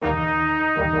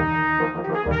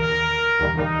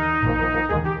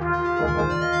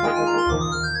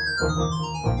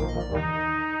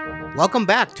Welcome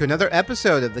back to another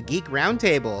episode of the Geek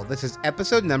Roundtable. This is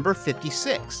episode number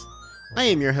 56. I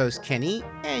am your host, Kenny,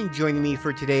 and joining me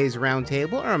for today's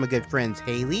roundtable are my good friends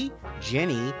Haley,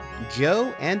 Jenny,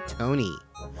 Joe, and Tony.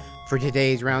 For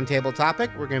today's roundtable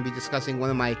topic, we're going to be discussing one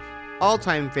of my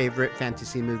all-time favorite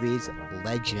fantasy movies,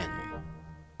 Legend.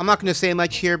 I'm not going to say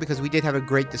much here because we did have a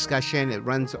great discussion. It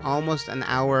runs almost an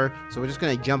hour, so we're just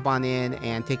going to jump on in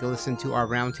and take a listen to our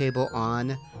roundtable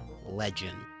on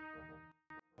Legend.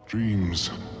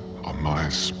 Dreams are my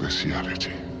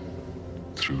speciality.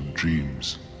 Through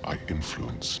dreams, I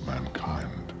influence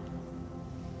mankind.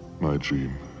 My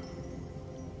dream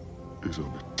is of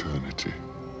eternity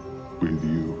with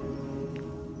you.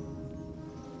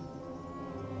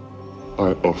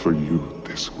 I offer you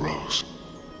this rose,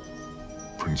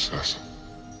 Princess.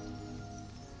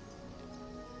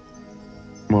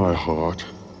 My heart,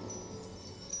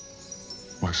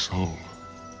 my soul,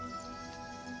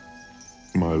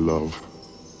 my love.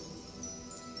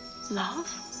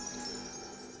 Love?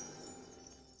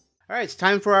 All right, it's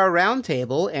time for our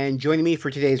roundtable, and joining me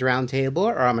for today's roundtable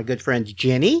are my good friends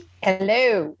Jenny.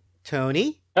 Hello.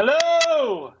 Tony.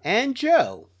 Hello! And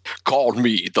Joe. Call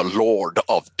me the Lord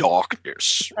of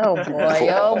Darkness. Oh boy,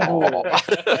 oh boy.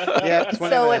 Yeah, it's one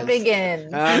So of it those.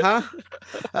 begins.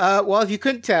 Well, if you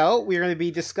couldn't tell, we're going to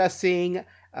be discussing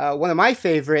one of my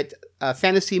favorite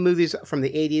fantasy movies from the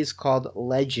 80s called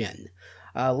Legend.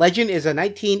 Legend is a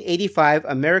 1985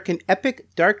 American epic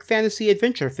dark fantasy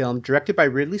adventure film directed by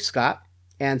Ridley Scott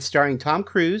and starring Tom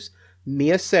Cruise,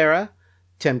 Mia Sara,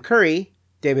 Tim Curry,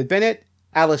 David Bennett,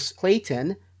 Alice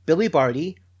Clayton, Billy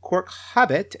Barty, Cork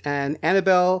Hobbit, and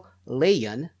Annabelle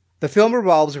Leyon. The film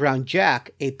revolves around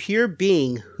Jack, a pure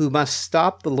being who must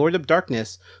stop the Lord of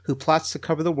Darkness, who plots to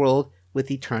cover the world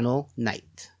with eternal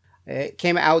night. It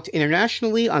came out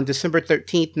internationally on December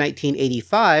 13th,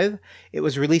 1985. It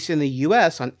was released in the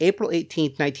U.S. on April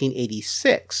 18th,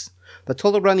 1986. The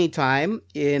total running time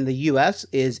in the U.S.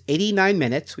 is 89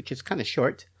 minutes, which is kind of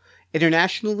short.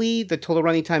 Internationally, the total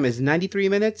running time is 93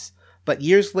 minutes. But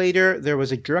years later, there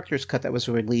was a director's cut that was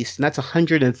released, and that's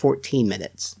 114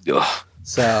 minutes. Ugh.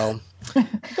 So,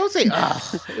 don't say,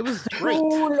 ugh. It was great.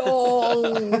 Too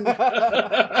long.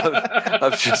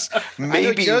 I'm just I know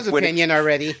maybe Joe's when opinion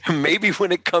already. maybe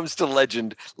when it comes to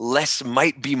Legend, less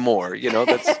might be more. You know,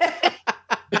 that's.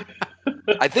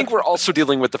 I think we're also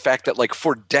dealing with the fact that, like,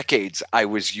 for decades, I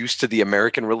was used to the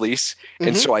American release.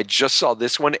 And so I just saw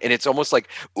this one, and it's almost like,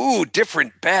 ooh,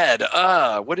 different, bad.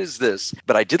 What is this?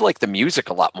 But I did like the music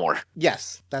a lot more.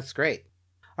 Yes, that's great.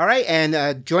 All right,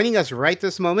 and joining us right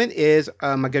this moment is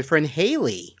my good friend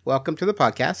Haley. Welcome to the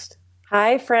podcast.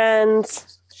 Hi,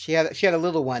 friends. She had a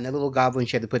little one, a little goblin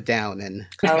she had to put down, and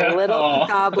A little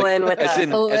goblin with As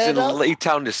in little? lay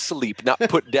down to sleep, not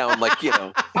put down like, you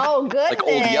know, Oh, goodness. like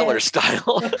Old Yeller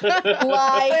style.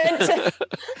 Like,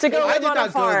 to go I live did on a not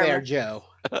go farm. there, Joe.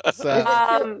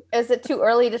 So, is it too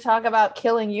early to talk about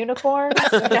killing unicorns?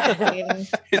 I mean,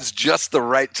 It's just the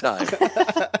right time.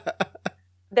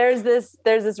 There's this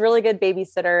really good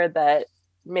babysitter that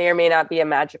may or may not be a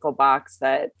magical box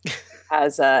that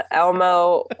has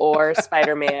Elmo or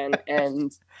Spider-Man,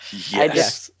 and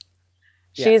Yes.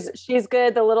 she's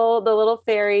good. The little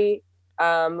fairy,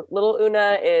 little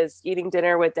Una is eating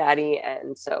dinner with Daddy,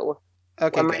 and so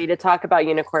okay, I'm ready to talk about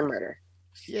unicorn murder.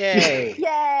 Yay.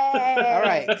 yay! All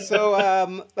right,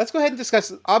 so let's go ahead and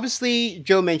discuss. Obviously,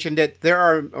 Joe mentioned it.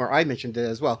 I mentioned it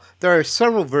as well. There are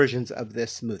several versions of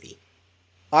this movie.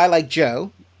 I, like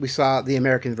Joe, we saw the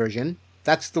American version.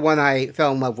 That's the one I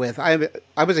fell in love with. I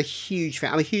was a huge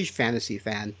fan. I'm a huge fantasy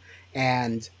fan.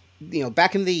 And, you know,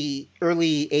 back in the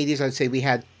early 80s, I'd say we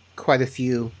had quite a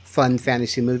few fun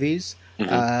fantasy movies.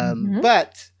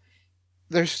 But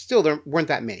there weren't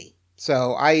that many.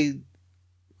 So I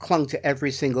clung to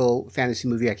every single fantasy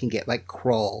movie I can get, like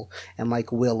Kroll and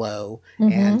like Willow.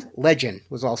 And Legend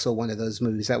was also one of those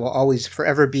movies that will always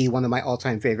forever be one of my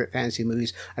all-time favorite fantasy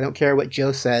movies. I don't care what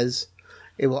Joe says.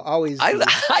 It will always be.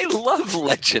 I love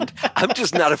Legend. I'm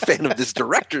just not a fan of this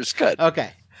director's cut.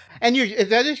 Okay. And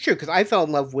that is true, because I fell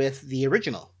in love with the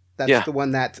original. That's the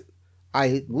one that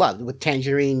I loved, with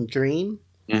Tangerine Dream.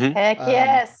 Heck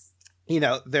yes. You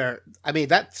know, that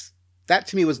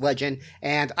to me was Legend,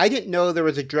 and I didn't know there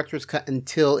was a director's cut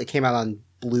until it came out on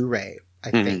Blu-ray, I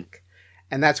think.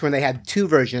 And that's when they had two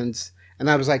versions, and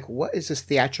I was like, what is this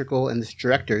theatrical and this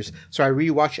director's? So I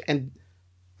rewatched it, and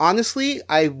honestly,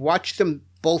 I watched them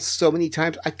both so many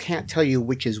times, I can't tell you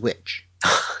which is which.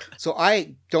 So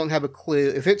I don't have a clue.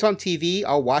 If it's on TV,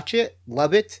 I'll watch it,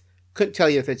 love it. Couldn't tell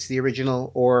you if it's the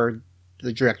original or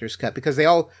the director's cut, because they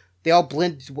all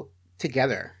blend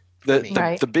together. me.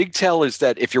 Right. The big tell is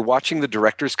that if you're watching the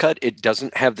director's cut, it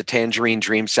doesn't have the Tangerine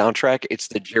Dream soundtrack. It's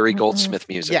the Jerry Goldsmith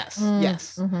music. Yes,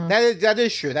 yes. That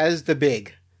is true. That is the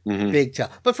big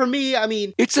tell. But for me, I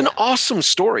mean, it's an awesome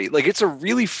story. Like, it's a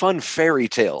really fun fairy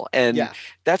tale. And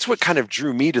that's what kind of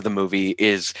drew me to the movie,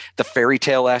 is the fairy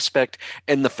tale aspect.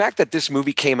 And the fact that this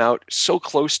movie came out so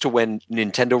close to when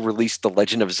Nintendo released The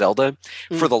Legend of Zelda.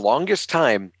 For the longest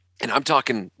time, and I'm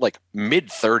talking like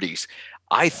mid-30s,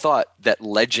 I thought that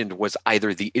Legend was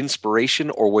either the inspiration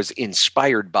or was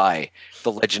inspired by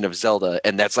The Legend of Zelda.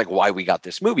 And that's like why we got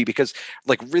this movie, because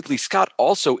like Ridley Scott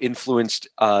also influenced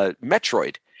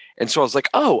Metroid. And so I was like,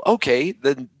 oh, okay,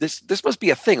 then this must be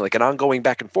a thing, like an ongoing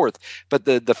back and forth. But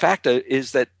the fact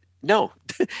is that no,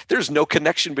 there's no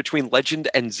connection between Legend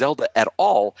and Zelda at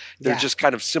all. They're just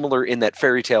kind of similar in that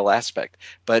fairy tale aspect.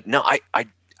 But no,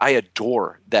 I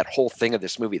adore that whole thing of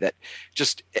this movie, that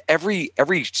just every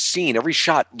scene, every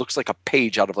shot looks like a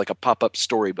page out of like a pop-up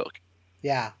storybook.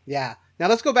 Yeah. Now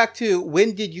let's go back to,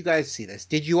 when did you guys see this?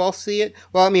 Did you all see it?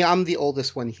 Well, I mean, I'm the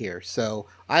oldest one here, so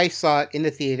I saw it in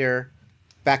the theater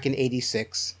back in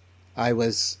 86. I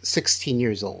was 16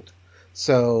 years old.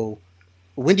 So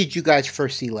when did you guys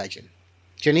first see Legend?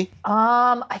 Jenny?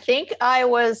 I think I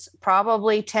was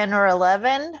probably 10 or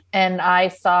 11, and I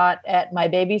saw it at my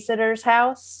babysitter's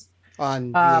house.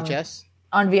 On VHS?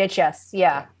 On VHS,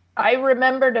 yeah. I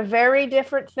remembered a very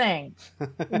different thing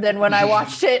than when I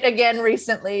watched it again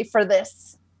recently for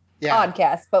this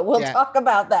podcast, but we'll talk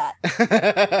about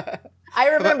that. I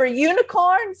remember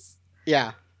unicorns.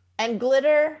 Yeah. And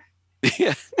glitter.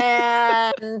 Yeah.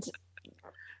 And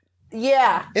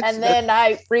and then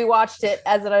I rewatched it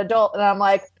as an adult, and I'm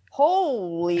like,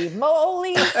 holy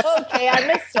moly. Okay, I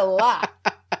missed a lot.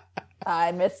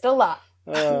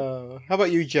 How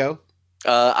about you, Joe?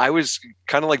 I was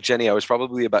kind of like Jenny. I was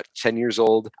probably about 10 years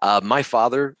old. My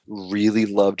father really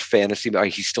loved fantasy.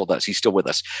 He still does. He's still with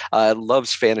us.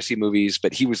 Loves fantasy movies,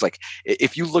 but he was like,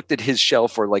 if you looked at his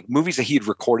shelf for like movies that he'd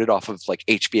recorded off of like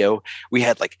HBO, we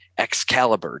had like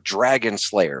Excalibur, Dragon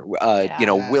Slayer,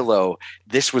 Willow.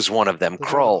 This was one of them.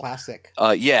 Krull. Classic.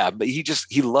 But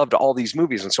he loved all these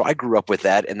movies. And so I grew up with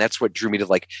that. And that's what drew me to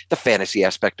like the fantasy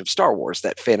aspect of Star Wars,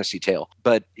 that fantasy tale.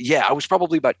 But yeah, I was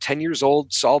probably about 10 years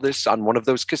old, saw this on one of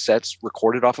those cassettes,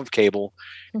 recorded off of cable,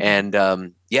 and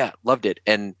loved it.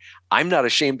 And I'm not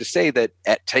ashamed to say that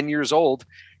at 10 years old,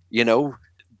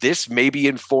 this maybe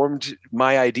informed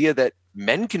my idea that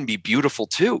men can be beautiful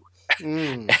too.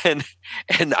 And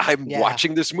I'm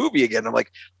watching this movie again. I'm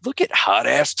like, look at hot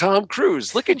ass Tom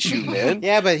Cruise. Look at you, man.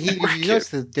 Yeah, but you notice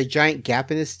the giant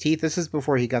gap in his teeth. This is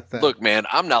before he got the. Look, man,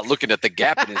 I'm not looking at the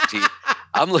gap in his teeth.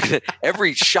 I'm looking at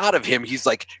every shot of him. He's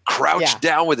like crouched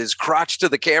down with his crotch to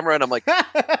the camera. And I'm like,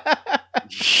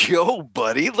 yo,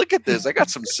 buddy, look at this. I got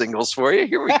some singles for you.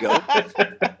 Here we go.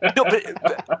 No,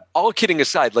 but all kidding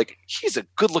aside, like, he's a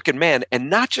good looking man. And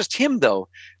not just him, though.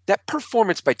 That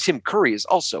performance by Tim Curry is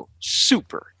also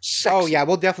super sexy. Oh, yeah.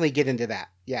 We'll definitely get into that.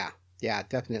 Yeah,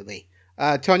 definitely.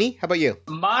 Tony, how about you?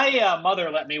 My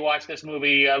mother let me watch this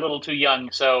movie a little too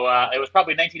young. So it was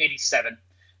probably 1987.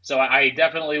 So I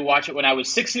definitely watched it when I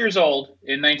was 6 years old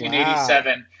in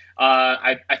 1987. Wow.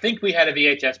 I think we had a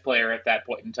VHS player at that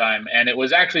point in time, and it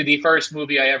was actually the first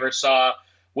movie I ever saw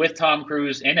with Tom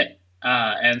Cruise in it.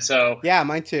 And so yeah,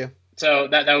 mine too. So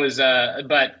that was,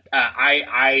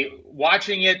 I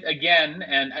watching it again,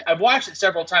 and I've watched it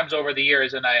several times over the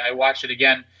years, and I watched it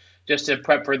again just to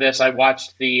prep for this. I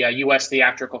watched the U.S.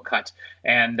 theatrical cut,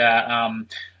 and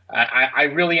I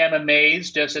really am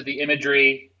amazed just at the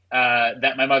imagery.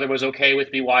 That my mother was okay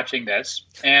with me watching this.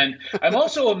 And I'm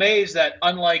also amazed that,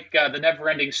 unlike The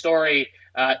Neverending Story,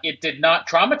 it did not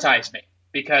traumatize me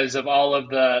because of all of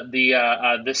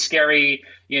the scary,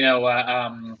 the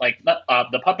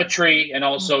puppetry, and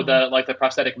also the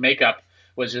prosthetic makeup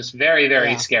was just very,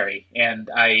 very scary. And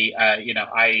I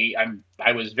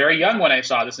was very young when I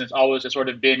saw this, and it's always just sort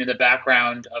of been in the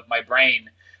background of my brain,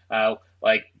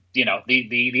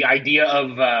 the idea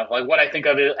of what I think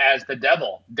of it as the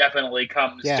devil definitely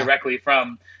comes directly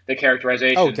from the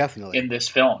characterization in this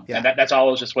film. Yeah. And that's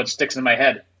always just what sticks in my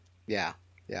head. Yeah.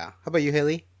 How about you,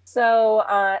 Haley? So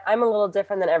I'm a little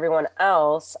different than everyone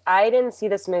else. I didn't see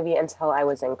this movie until I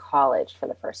was in college for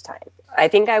the first time. I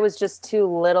think I was just too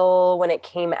little when it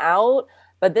came out,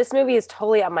 but this movie is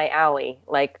totally up my alley,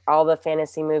 like all the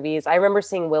fantasy movies. I remember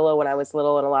seeing Willow when I was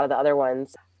little and a lot of the other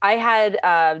ones. I had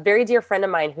a very dear friend of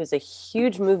mine who's a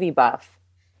huge movie buff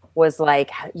was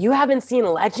like, you haven't seen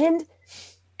Legend?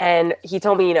 And he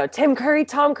told me, Tim Curry,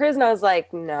 Tom Cruise. And I was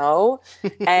like, no.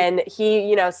 And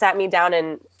he, sat me down,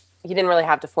 and he didn't really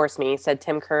have to force me. He said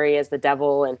Tim Curry is the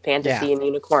devil and fantasy and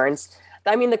unicorns.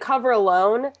 I mean, the cover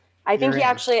alone I think he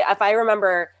actually, if I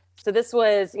remember, so this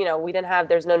was,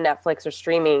 there's no Netflix or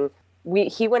streaming.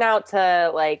 He went out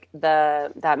to like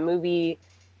that movie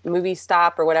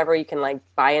stop or whatever, you can like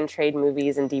buy and trade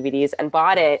movies and DVDs, and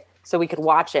bought it so we could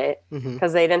watch it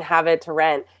because they didn't have it to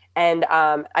rent. And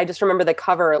I just remember the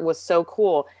cover, it was so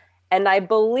cool. And I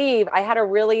believe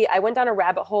I went down a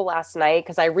rabbit hole last night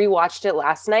because I rewatched it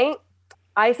last night.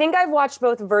 I think I've watched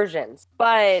both versions,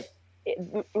 but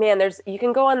you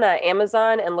can go on the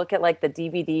Amazon and look at like the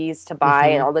DVDs to buy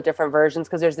and all the different versions,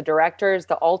 because there's the director's,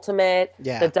 the ultimate,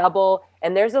 the double,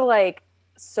 and there's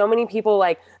so many people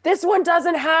like, this one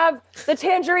doesn't have the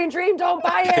Tangerine Dream, don't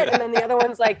buy it. And then the other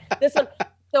one's like, this one.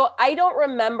 So I don't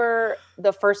remember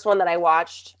the first one that I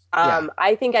watched.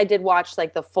 I think I did watch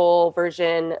like the full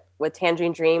version with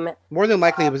Tangerine Dream. More than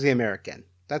likely it was the American.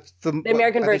 That's the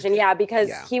American version, because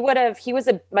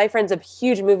my friend's a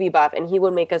huge movie buff, and he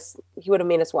would have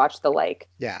made us watch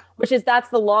that's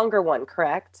the longer one,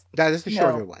 correct? That is the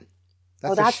shorter one.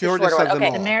 That's the shortest of them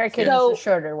all. American is the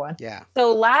shorter one. Yeah.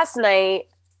 So last night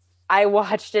I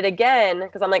watched it again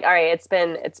because I'm like, all right, it's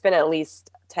been at least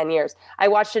 10 years. I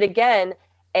watched it again,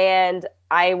 and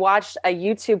I watched a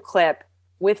YouTube clip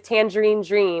with Tangerine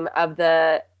Dream of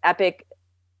the epic,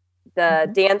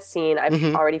 dance scene. I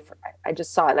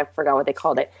just saw it and I forgot what they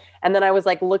called it. And then I was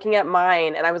like looking at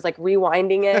mine, and I was like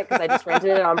rewinding it because I just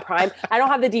rented it on Prime. I don't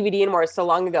have the DVD anymore, it's so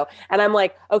long ago. And I'm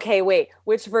like, okay, wait,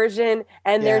 which version?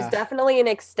 And there's definitely an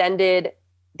extended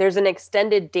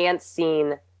dance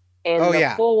scene in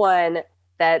the full one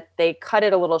that they cut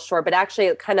it a little short, but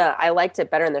actually I liked it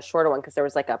better in the shorter one because there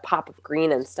was like a pop of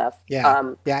green and stuff.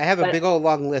 Yeah. I have a big old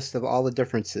long list of all the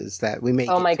differences that we made.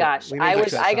 Oh my gosh.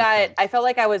 I felt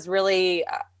like I was really,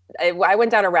 I went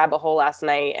down a rabbit hole last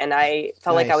night, and I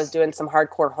felt like I was doing some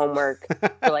hardcore homework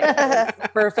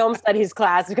for a film studies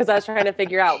class because I was trying to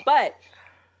figure out, but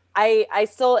I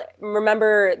still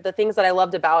remember the things that I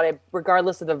loved about it,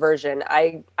 regardless of the version.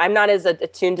 I'm not as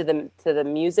attuned to the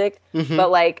music, but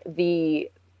like the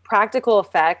practical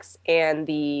effects and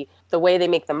the way they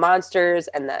make the monsters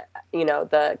and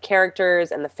the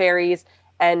characters and the fairies.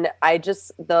 And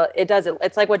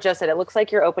it's like what Joe said. It looks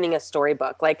like you're opening a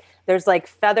storybook. Like there's like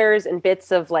feathers and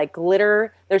bits of like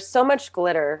glitter. There's so much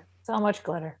glitter. So much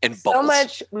glitter. And balls. So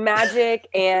much magic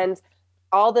and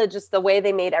all the way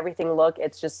they made everything look.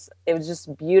 It was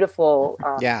just beautiful.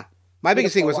 My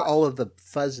biggest thing was all of the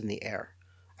fuzz in the air.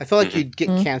 I felt like you'd get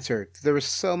cancer. There was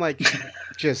so much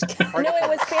just. No,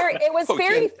 it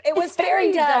was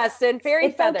fairy dust and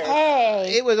fairy feathers.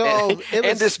 Okay. It was all. And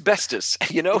asbestos,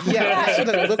 Yeah, that's what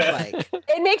it looked like.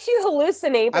 It makes you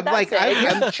hallucinate. But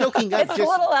I'm choking up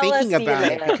just thinking about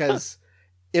it because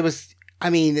it was. I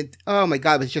mean, oh my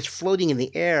God, it was just floating in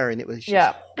the air, and it was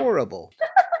just horrible.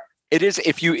 It is,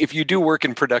 if you do work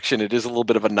in production, it is a little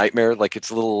bit of a nightmare. Like it's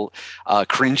a little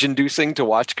cringe-inducing to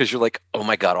watch because you're like, oh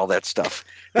my God, all that stuff.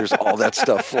 There's all that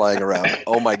stuff flying around.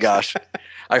 Oh my gosh.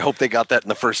 I hope they got that in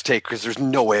the first take because there's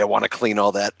no way I want to clean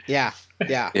all that. Yeah.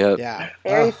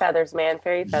 Fairy feathers, man.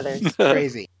 Fairy feathers.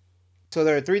 Crazy. So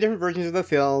there are 3 different versions of the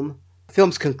film. The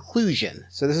film's conclusion.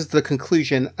 So this is the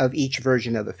conclusion of each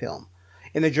version of the film.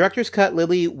 In the director's cut,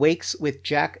 Lily wakes with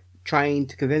Jack trying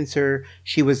to convince her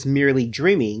she was merely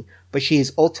dreaming, but she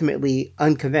is ultimately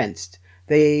unconvinced.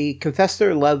 They confess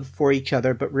their love for each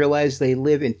other, but realize they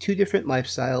live in 2 different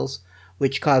lifestyles,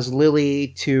 which cause Lily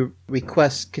to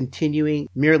request continuing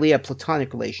merely a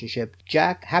platonic relationship.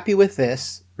 Jack, happy with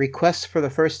this, requests for the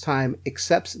first time,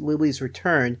 accepts Lily's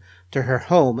return to her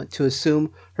home to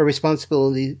assume her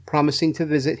responsibility, promising to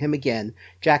visit him again.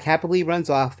 Jack happily runs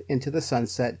off into the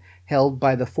sunset, held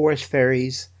by the forest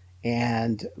fairies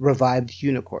and revived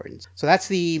unicorns. So that's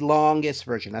the longest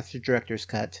version. That's the director's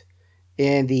cut.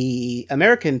 In the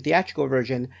American theatrical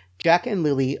version, Jack and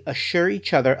Lily assure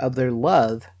each other of their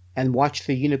love and watch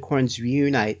the unicorns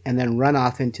reunite and then run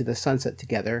off into the sunset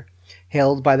together,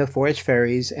 hailed by the forest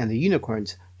fairies and the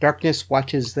unicorns. Darkness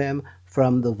watches them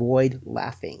from the void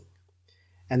laughing.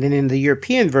 And then in the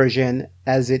European version,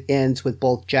 as it ends with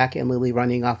both Jack and Lily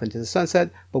running off into the sunset,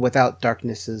 but without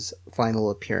Darkness's final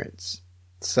appearance.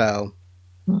 So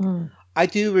I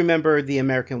do remember the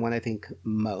American one, I think,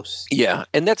 most. Yeah,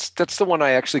 and that's the one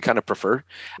I actually kind of prefer.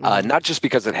 Not just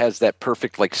because it has that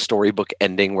perfect like storybook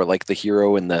ending where like the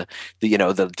hero and the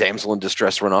damsel in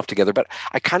distress run off together, but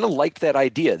I kind of like that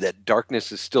idea that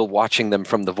darkness is still watching them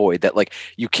from the void, that like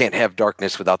you can't have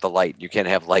darkness without the light, you can't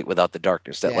have light without the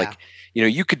darkness, that like,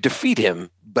 you could defeat him,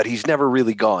 but he's never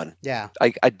really gone. Yeah.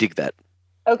 I dig that.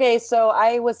 Okay, so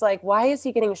I was like, why is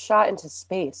he getting shot into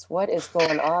space? What is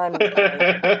going on?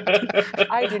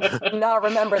 I do not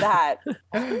remember that.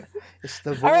 It's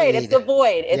the void. All right, it's the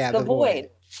void. It's the void.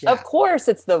 Yeah. Of course,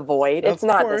 it's the void. It's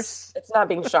not this. It's not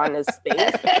being shot in his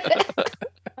space.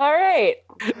 All right.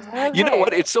 You know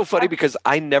what? It's so funny because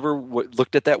I never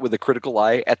looked at that with a critical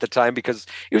eye at the time, because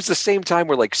it was the same time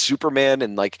where like Superman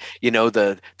and like, you know,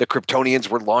 the Kryptonians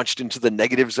were launched into the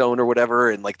negative zone or whatever,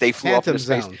 and like they flew Phantom off into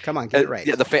space. Zone. Come on, get it right.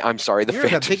 Yeah, I'm sorry. You're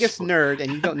the biggest nerd,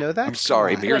 and you don't know that. I'm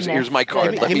sorry. Here's my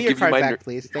card. Give me your card back,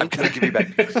 please. I'm gonna give you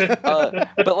back.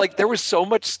 But like, there was so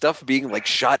much stuff being like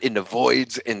shot into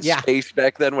voids in space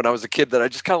back then when I was a kid that I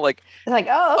just kind of like,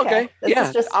 oh, okay. This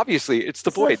is just, obviously it's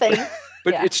the void.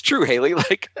 But it's true, Haley.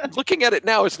 Like, looking at it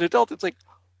now as an adult, it's like,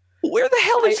 where the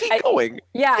hell is he going?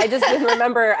 Yeah, I just didn't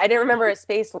remember. I didn't remember a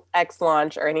SpaceX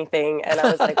launch or anything, and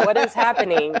I was like, what is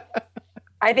happening?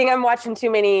 I think I'm watching too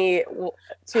many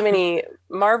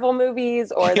Marvel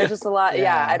movies, or there's just a lot.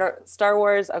 Yeah, I don't. Star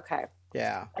Wars. Okay.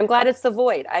 Yeah. I'm glad it's the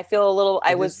void. I feel a little.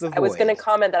 I was going to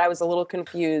comment that I was a little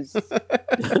confused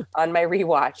on my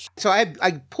rewatch. So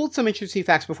I pulled some interesting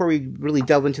facts before we really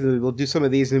delve into them. We'll do some of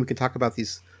these, and then we can talk about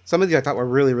these. Some of these I thought were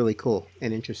really, really cool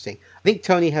and interesting. I think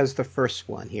Tony has the first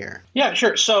one here. Yeah,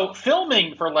 sure. So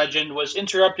filming for Legend was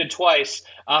interrupted twice.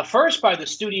 First by the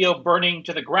studio burning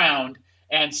to the ground,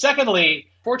 and secondly,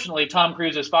 fortunately, Tom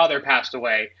Cruise's father passed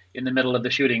away in the middle of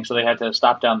the shooting, so they had to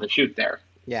stop down the shoot there.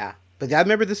 Yeah, but I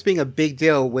remember this being a big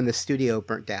deal when the studio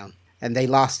burnt down and they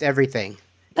lost everything.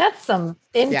 That's some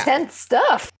intense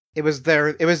stuff. It was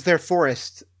their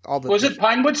forest. Was it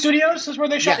Pinewood Studios is where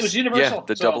they shot? Yes. It was Universal.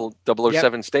 Yeah, the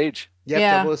 007 stage.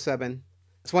 Yep, 007.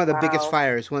 It's one of the biggest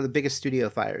fires, one of the biggest studio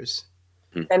fires.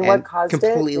 And what caused it?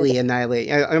 Completely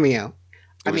annihilate. I mean,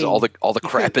 it was all the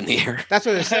crap in the air. That's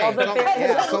what it's saying. all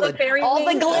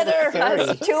the glitter.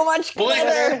 That's too much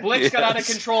glitter. Blix got out of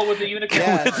control with the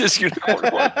unicorn. With this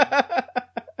unicorn one.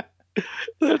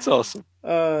 That's awesome.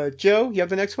 Joe, you have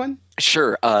the next one?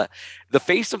 Sure. The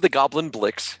face of the Goblin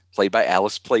Blix, played by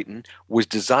Alice Playton, was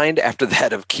designed after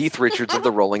that of Keith Richards of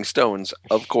the Rolling Stones,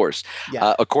 of course.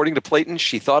 Yeah. According to Playton,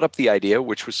 she thought up the idea,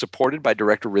 which was supported by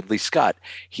director Ridley Scott.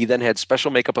 He then had special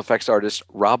makeup effects artist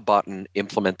Rob Bottin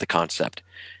implement the concept.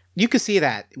 You can see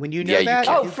that when you know that.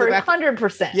 Oh, for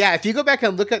 100%. Yeah, if you go back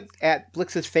and look at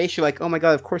Blix's face, you're like, oh my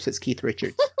god, of course it's Keith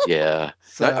Richards. Yeah.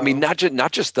 So, I mean, not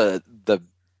just the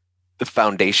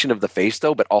foundation of the face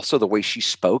though, but also the way she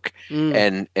spoke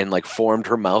and like formed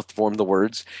her mouth, formed the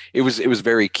words. It was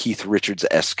very Keith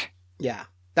Richards-esque. Yeah,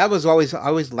 that was I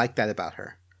always liked that about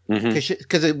her,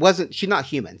 because it wasn't, she's not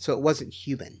human, so it wasn't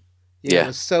human. It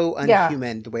was so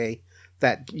unhuman the way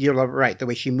that, you're right, the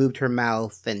way she moved her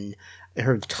mouth and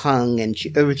her tongue, and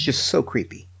it was just so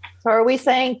creepy. So are we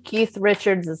saying Keith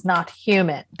Richards is not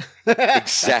human? Exactly.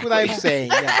 That's what I'm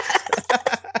saying. Yes.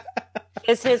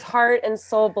 Is his heart and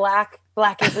soul black?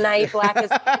 Black as night, black as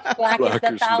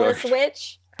the phallus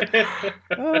witch?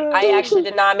 I actually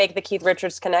did not make the Keith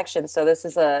Richards connection, so this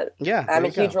is I'm a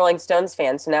huge Rolling Stones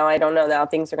fan, so now I don't know. Now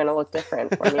things are going to look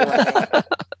different for me.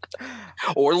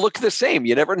 Or look the same.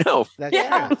 You never know.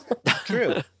 That's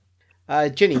true.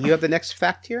 Ginny, you have the next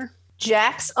fact here?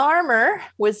 Jack's armor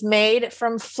was made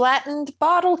from flattened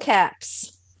bottle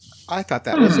caps. I thought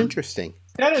that was interesting.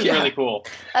 That is really cool.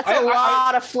 That's a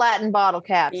lot of flattened bottle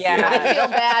caps. Yeah. I feel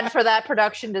bad for that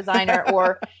production designer,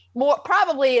 or more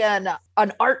probably an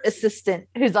art assistant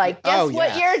who's like, guess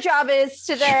what your job is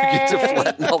today? You get to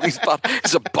flatten all these bottles.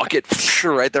 There's a bucket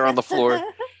right there on the floor.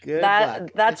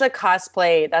 That's a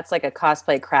cosplay. That's like a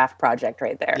cosplay craft project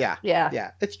right there.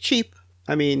 Yeah. It's cheap.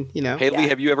 I mean, you know. Haley,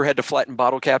 have you ever had to flatten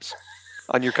bottle caps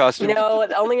on your costume? No,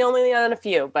 only on a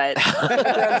few, but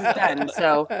is done,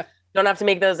 so don't have to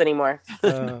make those anymore.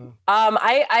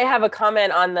 I have a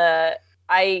comment on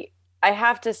I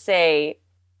have to say,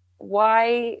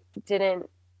 why didn't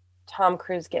Tom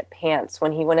Cruise get pants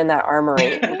when he went in that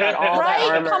armory?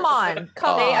 Right? Come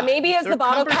on. Maybe as the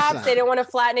bottle caps, they didn't want to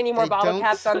flatten any more bottle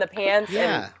caps on the pants.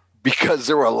 Yeah. Because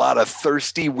there were a lot of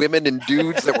thirsty women and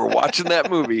dudes that were watching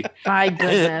that movie. My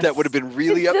goodness. That would have been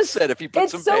really upset if he put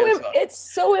some pants on. It's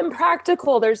so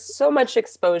impractical. There's so much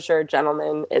exposure,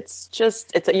 gentlemen.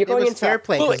 You're going into fair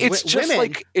play. Well, it's just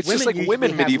like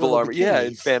women medieval armor. Yeah,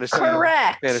 in fantasy.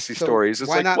 Correct. Fantasy stories. It's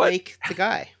why not make the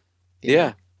guy?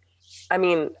 Yeah. I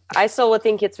mean, I still would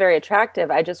think it's very attractive.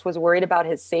 I just was worried about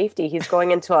his safety. He's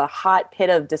going into a hot pit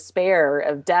of despair,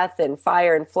 of death and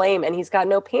fire and flame, and he's got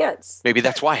no pants. Maybe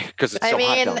that's why, because it's so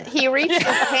hot down there. He reached his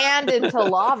hand into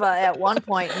lava at one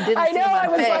point and didn't see him I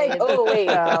was like, oh,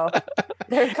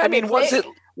 wait. I mean,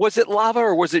 was it lava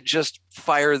or was it just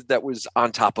fire that was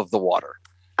on top of the water?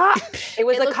 It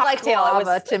was a cocktail. Like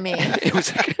lava to me. It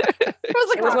was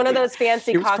one of those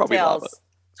fancy cocktails.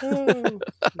 Oh,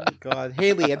 God.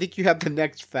 Haley, I think you have the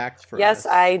next fact for us. Yes,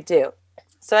 I do.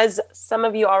 So as some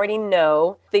of you already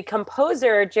know, the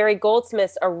composer Jerry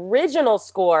Goldsmith's original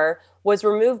score was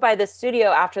removed by the studio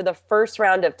after the first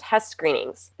round of test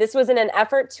screenings. This was in an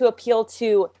effort to appeal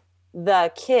to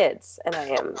the kids, and I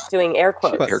am doing air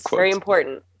quotes. Air quotes. Very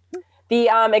important. The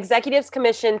executives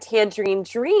commissioned Tangerine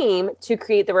Dream to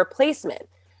create the replacement.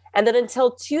 And then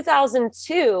until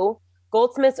 2002,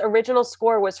 Goldsmith's original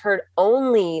score was heard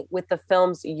only with the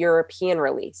film's European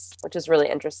release, which is really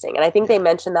interesting. And I think they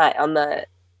mentioned that on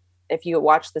if you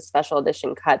watch the special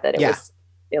edition cut, that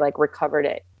they like recovered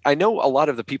it. I know a lot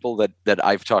of the people that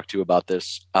I've talked to about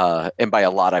this, and by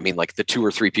a lot, I mean like the 2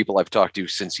 or 3 people I've talked to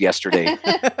since yesterday.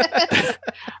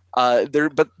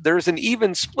 But there's an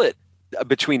even split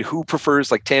between who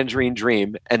prefers like Tangerine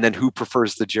Dream and then who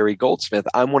prefers the Jerry Goldsmith.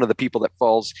 I'm one of the people that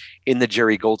falls in the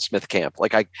Jerry Goldsmith camp.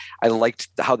 Like I liked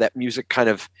how that music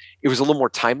it was a little more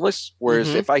timeless.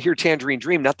 Whereas if I hear Tangerine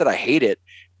Dream, not that I hate it,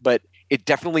 but it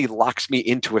definitely locks me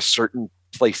into a certain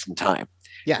place in time.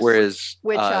 Yes. Whereas,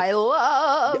 which I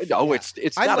love. No, it's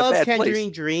I not love a bad Tangerine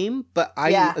place. Dream, but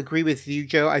I agree with you,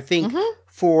 Joe. I think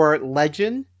for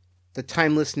Legend, the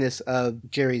timelessness of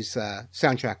Jerry's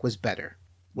soundtrack was a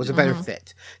better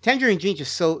fit. Tangerine Dream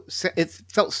it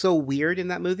felt so weird in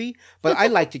that movie, but I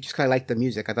liked it. Just kind of liked the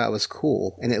music. I thought it was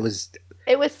cool, and it was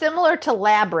similar to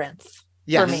Labyrinth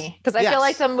for me, because I feel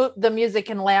like the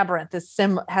music in Labyrinth is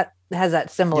has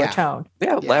that similar tone.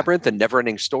 Yeah, Labyrinth and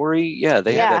Neverending Story. Yeah,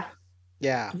 they had.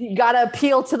 Yeah. You got to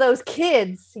appeal to those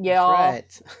kids, y'all.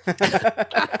 Right.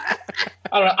 I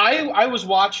don't know. I was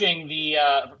watching the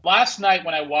last night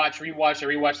when I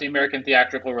rewatched the American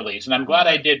theatrical release, and I'm glad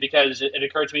I did, because it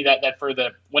occurred to me that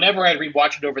whenever I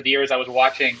rewatched it over the years, I was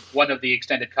watching one of the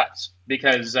extended cuts,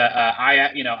 because I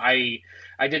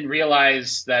didn't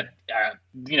realize that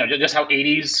just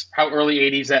how early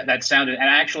 80s that sounded. And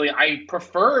actually, I'm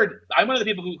one of the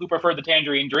people who preferred the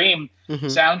Tangerine Dream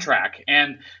soundtrack,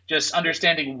 and just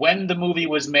understanding when the movie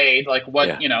was made, like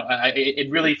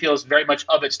it really feels very much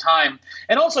of its time.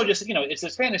 And also just, it's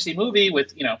this fantasy movie with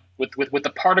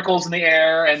the particles in the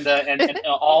air and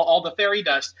all the fairy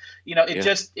dust,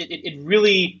 it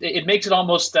really makes it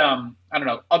almost,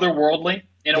 otherworldly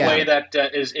in a way that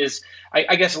is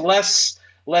I guess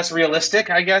less realistic,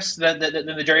 I guess, than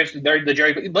the Jerry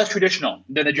less traditional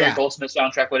than the Jerry Goldsmith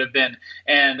soundtrack would have been.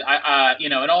 And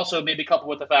and also maybe coupled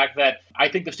with the fact that I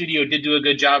think the studio did do a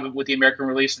good job with the American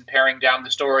release and paring down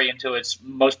the story into its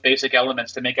most basic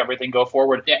elements to make everything go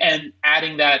forward, and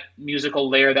adding that musical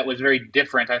layer that was very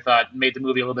different, I thought made the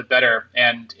movie a little bit better.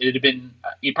 And it had been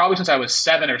probably since I was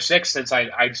 7 or 6 since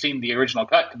I'd seen the original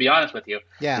cut, to be honest with you.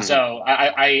 Yeah. So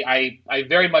I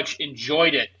very much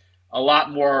enjoyed it a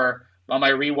lot more on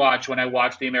my rewatch when I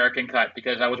watched the American cut,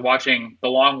 because I was watching the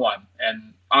long one,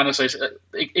 and honestly,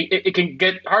 it can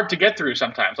get hard to get through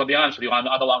sometimes. I'll be honest with you on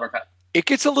the longer cut. It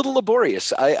gets a little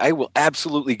laborious. I will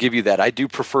absolutely give you that. I do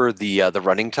prefer the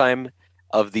running time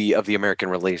of the American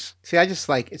release. See, I just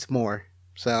like it's more,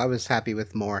 so I was happy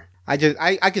with more. I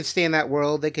could stay in that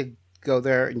world. They could go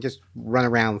there and just run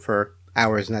around for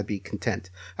hours, and I'd be content.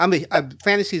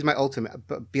 Fantasy is my ultimate,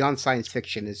 but beyond science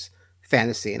fiction is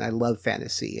fantasy, and I love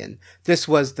fantasy, and this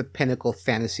was the pinnacle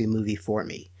fantasy movie for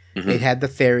me. It had the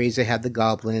fairies, it had the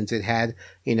goblins, it had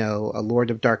a Lord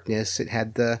of Darkness, it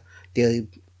had the I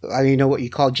don't know what you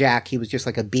call Jack. He was just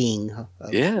like a being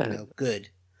of, good.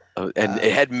 And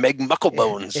it had Meg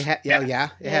Mucklebones.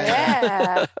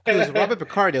 It was Robert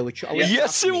Picardo, which always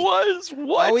it was.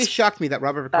 What? Always shocked me that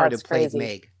Robert Picardo played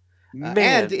Meg.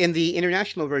 And in the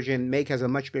international version, Meg has a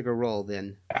much bigger role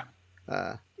than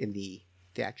in the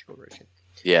theatrical version.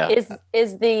 Yeah.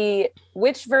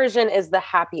 Which version is the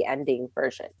happy ending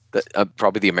version?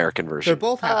 Probably the American version. They're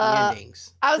both happy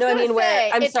endings. I'm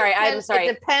sorry.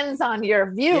 It depends on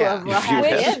your view of a happy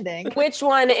ending. Which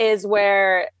one is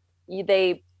where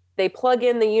they plug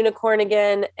in the unicorn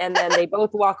again, and then they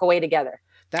both walk away together?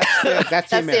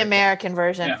 That's the American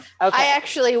version. Yeah. Okay. I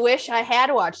actually wish I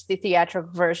had watched the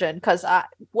theatrical version, because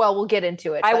we'll get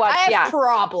into it. I have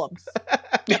problems.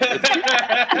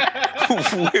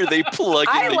 Where they plug in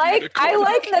I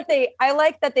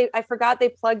forgot they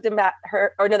plugged him back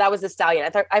that was the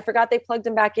stallion. I forgot they plugged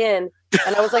him back in,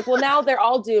 and I was like, well, now they're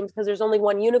all doomed because there's only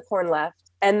one unicorn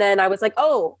left. And then I was like,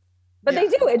 oh, but they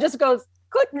do. It just goes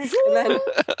click, and then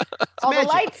all the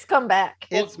lights come back.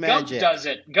 It's magic. Gump does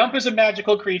it. Gump is a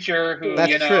magical creature who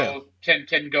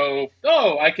can go,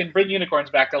 oh, I can bring unicorns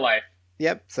back to life.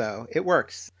 Yep, so it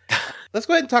works. Let's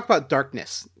go ahead and talk about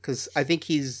Darkness, because I think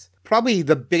he's probably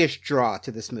the biggest draw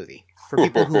to this movie. For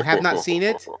people who have not seen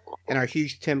it and are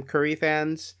huge Tim Curry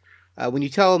fans, when you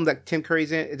tell them that Tim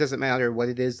Curry's in it, it doesn't matter what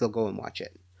it is, they'll go and watch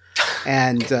it.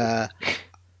 And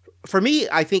for me,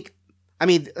 I think I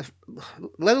mean,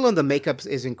 let alone the makeup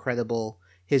is incredible.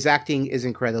 His acting is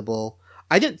incredible.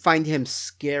 I didn't find him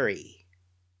scary.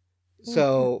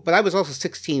 So, but I was also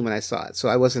 16 when I saw it, so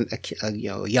I wasn't a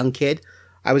young kid.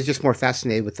 I was just more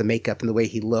fascinated with the makeup and the way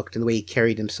he looked and the way he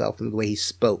carried himself and the way he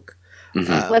spoke.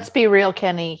 Mm-hmm. Let's be real,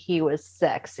 Kenny. He was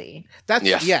sexy. That's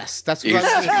what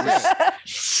I was going to say.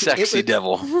 Sexy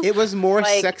devil. It was more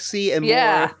sexy and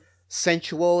more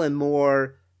sensual and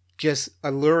more just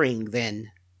alluring than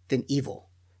evil.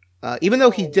 Even though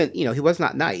he didn't, he was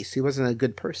not nice. He wasn't a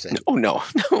good person. No,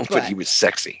 but he was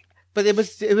sexy. But it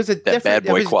was a different, bad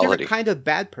boy quality. Different kind of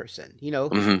bad person,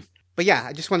 Mm-hmm. But yeah,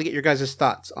 I just want to get your guys'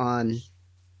 thoughts on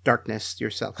Darkness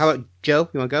yourself. How about Joe?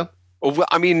 You want to go? Well,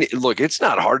 I mean, look, it's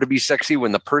not hard to be sexy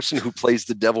when the person who plays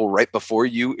the devil right before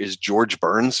you is George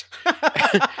Burns.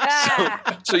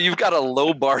 so you've got a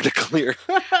low bar to clear.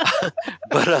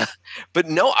 But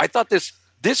no, I thought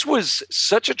this was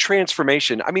such a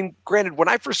transformation. I mean, granted, when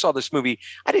I first saw this movie,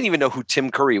 I didn't even know who Tim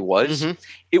Curry was. Mm-hmm.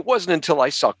 It wasn't until I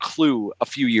saw Clue a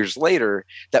few years later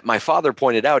that my father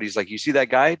pointed out, he's like, you see that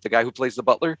guy, the guy who plays the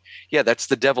butler? Yeah, that's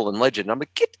the devil in Legend. I'm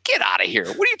like, get out of here.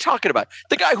 What are you talking about?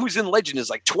 The guy who's in Legend is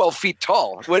like 12 feet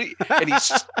tall. And he's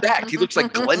stacked. He looks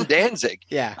like Glenn Danzig.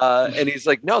 Yeah. And he's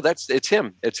like, no, it's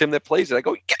him. It's him that plays it. I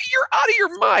go, you're out of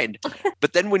your mind.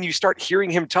 But then when you start hearing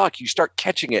him talk, you start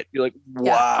catching it. You're like,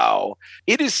 wow.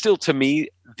 Yeah. It is still, to me,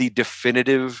 the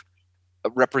definitive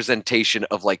representation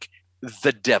of like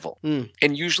the devil.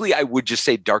 And usually I would just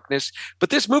say darkness, but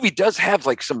this movie does have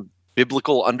like some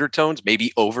biblical undertones,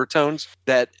 maybe overtones,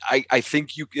 that I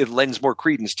think it lends more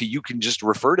credence to. You can just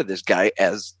refer to this guy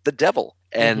as the devil.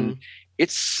 And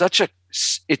it's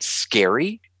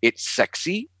scary, it's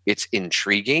sexy, it's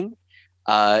intriguing.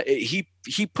 He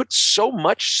puts so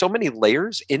many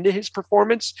layers into his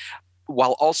performance,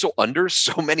 while also under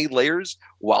so many layers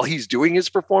while he's doing his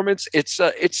performance. It's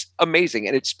amazing.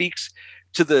 And it speaks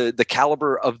to the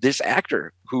caliber of this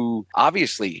actor, who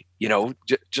obviously, I'm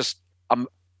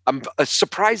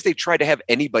surprised they try to have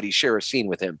anybody share a scene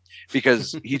with him,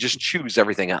 because he just chews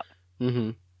everything up.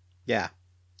 Mm-hmm. Yeah.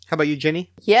 How about you,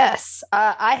 Jenny? Yes.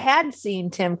 I had seen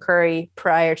Tim Curry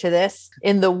prior to this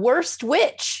in The Worst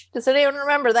Witch. Does anyone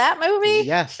remember that movie?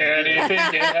 Yes. Anything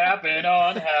can happen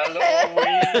on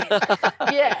Halloween.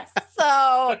 Yes.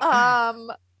 So,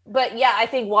 but yeah, I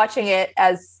think watching it,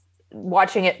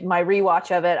 my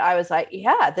rewatch of it, I was like,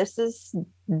 yeah, this is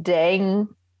dang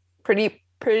pretty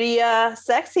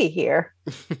sexy here.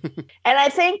 And I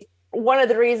think one of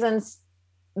the reasons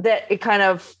that it kind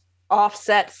of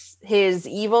offsets his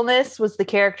evilness was the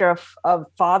character of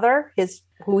Father,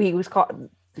 who he was called.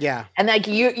 Yeah. And like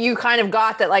you kind of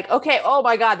got that, like, okay, oh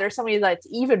my God, there's somebody that's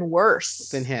even worse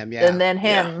than him. Yeah. Than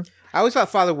him. Yeah. I always thought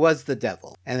Father was the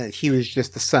devil, and that he was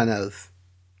just the son of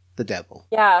the devil.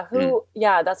 Yeah.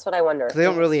 Yeah, that's what I wonder. They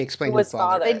don't really explain who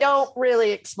Father. They don't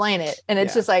really explain it. And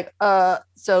it's just like,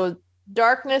 so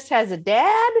Darkness has a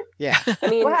dad? Yeah. I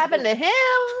mean, what happened to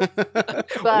him?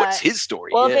 But, what's his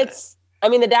story? Well,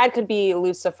 the dad could be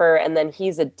Lucifer, and then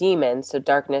he's a demon, so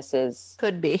Darkness is...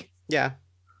 Could be. Yeah.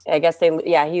 I guess he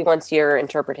wants your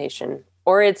interpretation.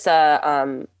 Or it's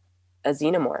a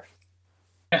xenomorph.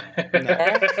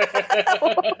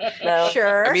 No.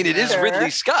 Sure. I mean, it is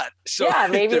Ridley Scott. So yeah,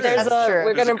 maybe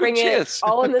we're going to bring chance. it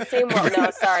all in the same world.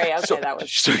 No, sorry. Okay,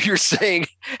 So you're saying,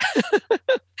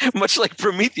 much like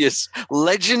Prometheus,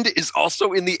 Legend is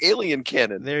also in the Alien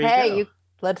canon. There you go.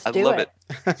 Let's I do love it.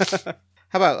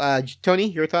 How about Tony?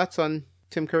 Your thoughts on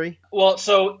Tim Curry? Well,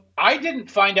 so I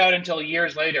didn't find out until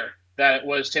years later that it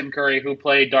was Tim Curry who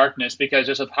played Darkness, because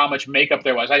just of how much makeup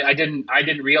there was. I didn't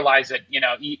realize it.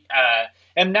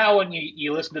 And now when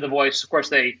you listen to the voice, of course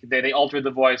they altered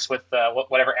the voice with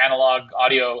whatever analog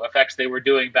audio effects they were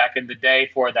doing back in the day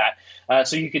for that,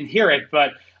 so you can hear it.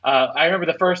 But I remember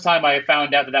the first time I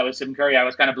found out that was Tim Curry, I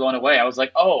was kind of blown away. I was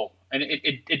like, oh, and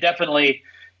it definitely.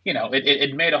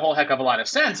 It made a whole heck of a lot of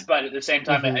sense, but at the same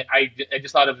time, I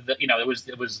just thought of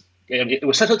it was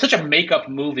such a makeup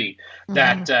movie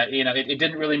that it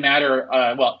didn't really matter.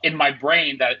 In my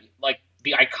brain, that like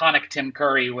the iconic Tim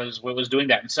Curry was doing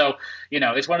that, and so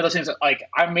it's one of those things that, like,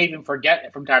 I may even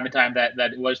forget from time to time that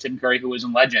it was Tim Curry who was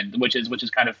in Legend, which is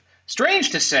kind of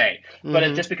strange to say, but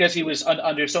it's just because he was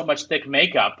under so much thick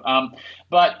makeup.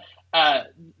 But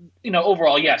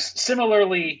overall, yes.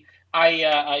 Similarly.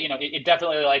 It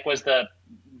definitely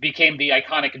became the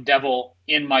iconic devil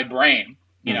in my brain.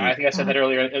 I think I said that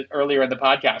earlier in the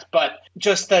podcast, but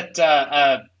just that,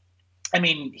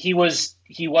 he was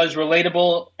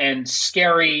relatable and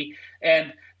scary.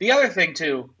 And the other thing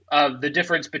too, the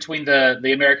difference between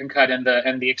the American cut and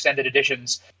the extended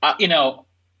editions,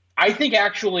 I think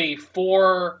actually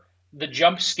for the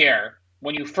jump scare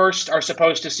when you first are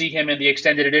supposed to see him in the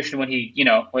extended edition, when he,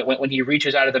 when he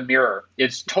reaches out of the mirror,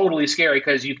 it's totally scary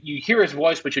because you hear his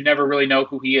voice, but you never really know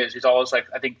who he is. He's always like,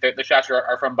 I think the shots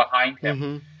are from behind him.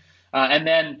 Mm-hmm. And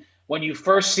then when you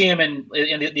first see him in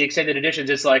the extended editions,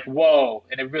 it's like, whoa,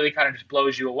 and it really kind of just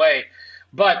blows you away.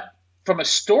 But from a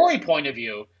story point of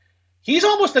view, he's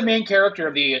almost the main character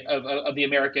of the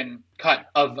American cut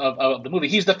of the movie.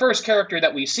 He's the first character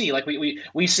that we see. Like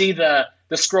we see the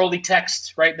scrolly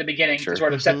text right at the beginning to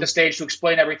sort of set the stage to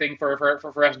explain everything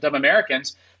for us dumb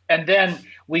Americans. And then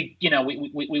we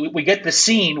get the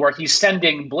scene where he's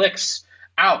sending Blix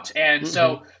out. And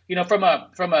so, from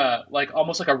a like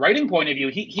almost like a writing point of view,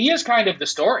 he is kind of the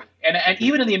story. And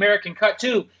even in the American cut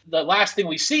too, the last thing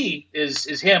we see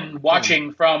is him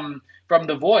watching from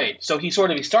the void. So he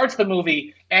starts the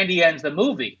movie and he ends the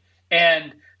movie.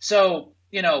 And so,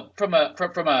 from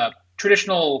a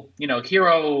traditional,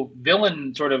 hero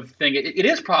villain sort of thing, it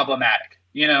is problematic,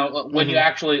 when you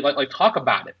actually like talk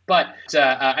about it. But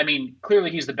I mean,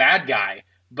 clearly he's the bad guy,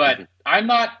 but I'm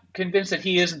not convinced that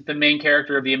he isn't the main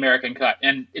character of the American cut.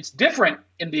 And it's different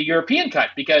in the European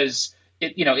cut because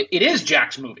it is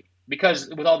Jack's movie, because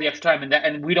with all the extra time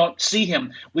and we don't see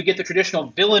him. We get the traditional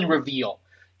villain reveal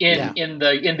in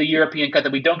the European cut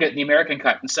that we don't get in the American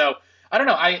cut. And so I don't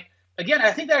know. I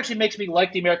think that actually makes me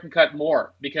like the American cut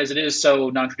more because it is so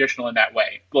non-traditional in that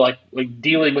way, like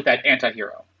dealing with that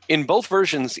anti-hero. In both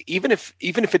versions, even if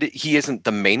he isn't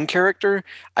the main character,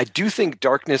 I do think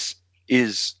Darkness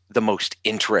is the most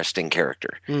interesting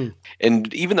character.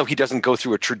 And even though he doesn't go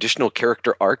through a traditional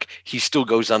character arc, he still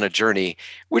goes on a journey,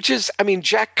 which is, I mean,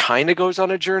 Jack kind of goes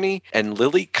on a journey and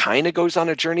Lily kind of goes on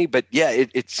a journey. But yeah,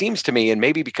 it seems to me, and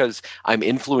maybe because I'm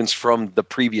influenced from the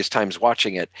previous times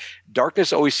watching it,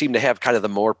 Darkness always seemed to have kind of the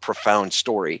more profound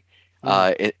story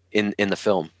in the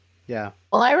film. Yeah.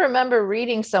 Well, I remember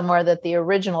reading somewhere that the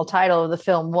original title of the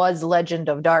film was Legend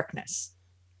of Darkness.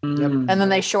 And then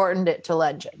they shortened it to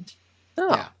Legend. Oh,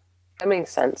 yeah. That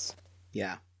makes sense.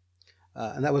 Yeah.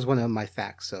 And that was one of my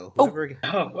facts. So whoever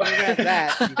got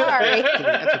that, sorry.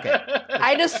 That's okay.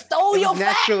 I just stole your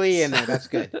facts. Naturally in there. That's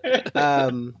good.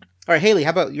 All right, Haley, how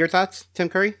about your thoughts? Tim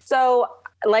Curry? So,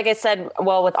 like I said,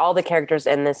 well, with all the characters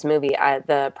in this movie,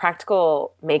 the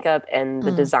practical makeup and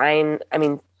the design, I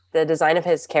mean, the design of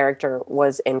his character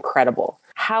was incredible.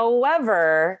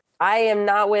 However, I am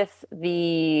not with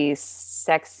the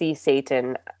sexy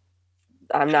Satan.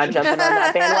 I'm not jumping on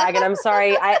that bandwagon. I'm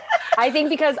sorry. I think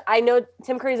because I know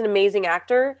Tim Curry's an amazing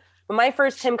actor, but my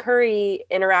first Tim Curry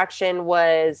interaction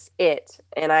was It,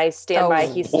 and I stand by.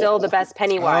 He's still the best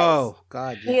Pennywise. Oh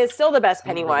God, yeah. He is still the best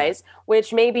Pennywise,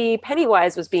 which maybe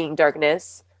Pennywise was being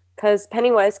Darkness because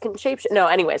Pennywise can shapeshift. No,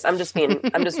 anyways, I'm just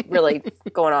really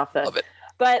going off the. Love it.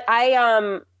 But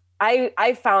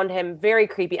I found him very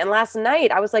creepy, and last night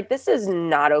I was like, this is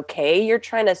not okay. You're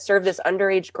trying to serve this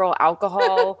underage girl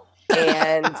alcohol.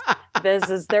 And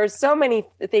there's so many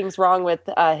things wrong with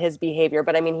his behavior,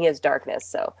 but I mean, he is Darkness.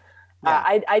 So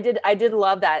I did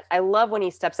love that. I love when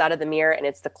he steps out of the mirror and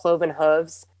it's the cloven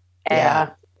hooves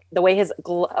and the way his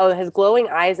glowing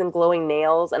eyes and glowing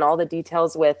nails and all the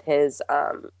details with his,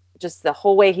 just the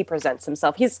whole way he presents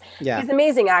himself. He's an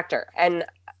amazing actor and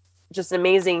just an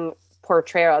amazing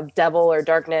portrayal of devil or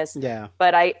darkness. Yeah.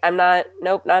 But I'm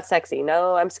not sexy.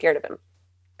 No, I'm scared of him.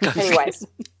 Anyways.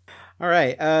 All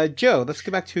right, Joe, let's get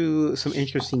back to some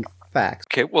interesting facts.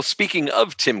 Okay, well, speaking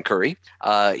of Tim Curry,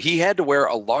 he had to wear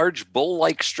a large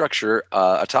bull-like structure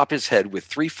atop his head with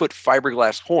 3-foot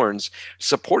fiberglass horns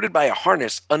supported by a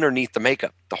harness underneath the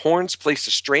makeup. The horns placed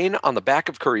a strain on the back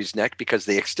of Curry's neck because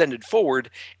they extended forward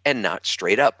and not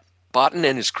straight up. Botten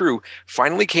and his crew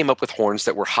finally came up with horns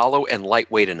that were hollow and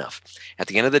lightweight enough. At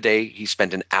the end of the day, he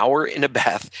spent an hour in a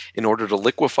bath in order to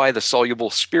liquefy the soluble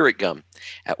spirit gum.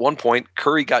 At one point,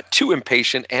 Curry got too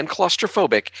impatient and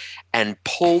claustrophobic and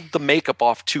pulled the makeup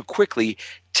off too quickly,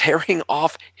 tearing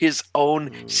off his own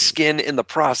skin in the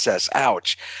process.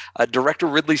 Ouch. Director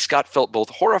Ridley Scott felt both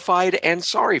horrified and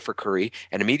sorry for Curry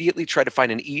and immediately tried to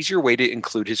find an easier way to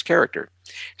include his character.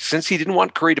 Since he didn't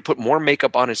want Curry to put more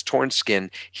makeup on his torn skin,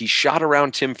 he shot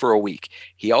around Tim for a week.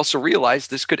 He also realized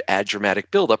this could add dramatic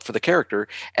buildup for the character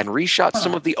and reshot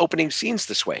some of the opening scenes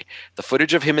this way. The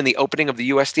footage of him in the opening of the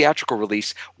U.S. theatrical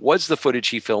release was the footage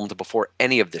he filmed before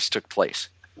any of this took place.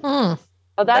 Oh,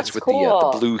 that's with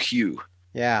cool. the blue hue.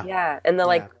 Yeah. Yeah. And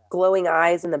the glowing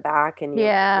eyes in the back. And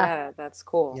yeah, that's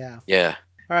cool. Yeah.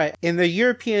 All right. In the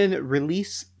European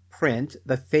release print,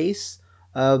 the face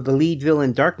of the lead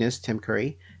villain Darkness, Tim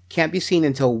Curry, can't be seen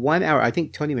until 1 hour. I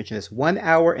think Tony mentioned this. 1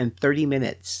 hour and 30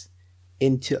 minutes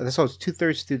into. That's all. It's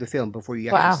 2/3 through the film before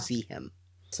you actually see him.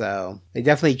 So they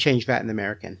definitely changed that in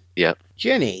American. Yep.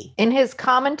 Jenny. In his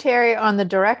commentary on the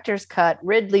director's cut,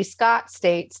 Ridley Scott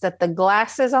states that the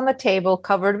glasses on the table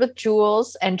covered with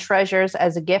jewels and treasures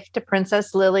as a gift to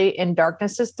Princess Lily in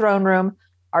Darkness's throne room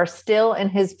are still in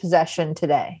his possession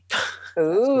today.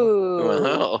 Ooh.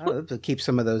 Wow. Oh, to keep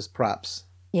some of those props.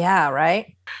 Yeah,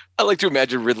 right? I like to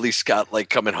imagine Ridley Scott like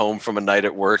coming home from a night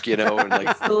at work, and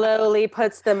like slowly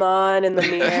puts them on in the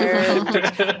mirror.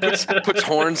 puts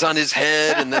horns on his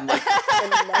head, and then like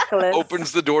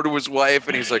opens the door to his wife,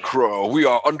 and he's like, "Crow, we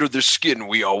are under the skin.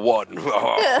 We are one."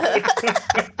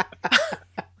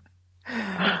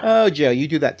 Oh, Joe, you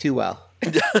do that too well.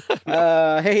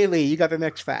 Haley, you got the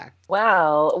next fact.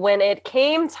 Well, when it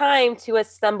came time to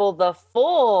assemble the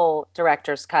full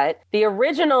director's cut, the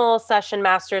original session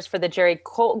masters for the Jerry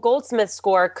Goldsmith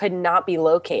score could not be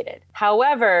located.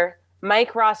 However,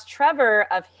 Mike Ross Trevor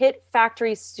of Hit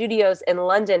Factory Studios in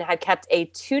London had kept a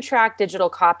 2-track digital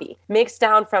copy, mixed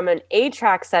down from an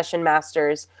 8-track session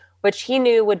masters, which he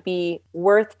knew would be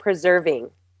worth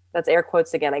preserving. That's air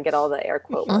quotes again. I get all the air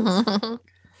quote ones.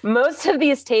 Most of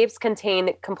these tapes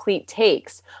contain complete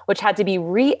takes, which had to be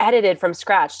re-edited from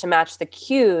scratch to match the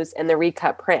cues in the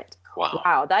recut print.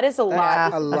 Wow, that is a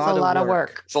lot. That's a lot of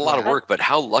work. It's a lot of work, but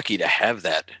how lucky to have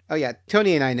that. Oh, yeah.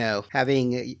 Tony and I know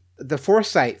having the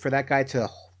foresight for that guy to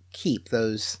keep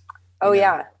those. Oh,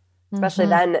 yeah. Especially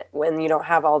then when you don't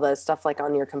have all the stuff like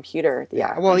on your computer.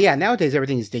 Yeah. Well, yeah. Nowadays,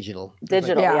 everything is digital.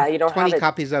 Digital, like, you don't 20 have 20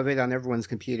 copies of it on everyone's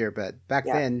computer. But back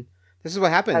then, this is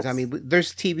what happens. I mean,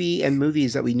 there's TV and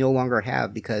movies that we no longer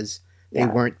have because they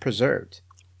weren't preserved.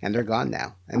 And they're gone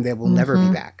now. And they will never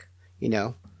be back,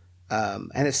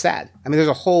 And it's sad. I mean, there's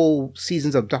a whole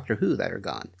seasons of Doctor Who that are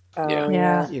gone.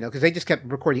 Yeah. Because they just kept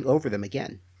recording over them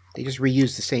again. They just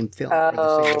reused the same film.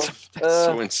 That's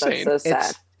so insane. That's so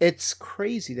sad. It's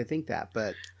crazy to think that,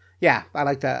 but yeah, I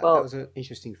like that. Well, that was an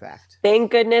interesting fact.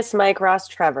 Thank goodness, Mike Ross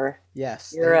Trevor.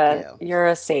 Yes, you're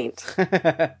a saint.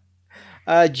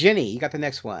 Jenny, you got the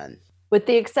next one. With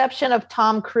the exception of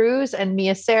Tom Cruise and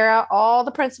Mia Sara, all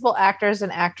the principal actors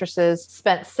and actresses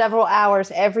spent several hours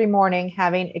every morning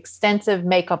having extensive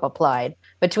makeup applied.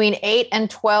 Between 8 and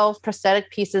 12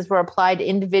 prosthetic pieces were applied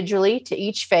individually to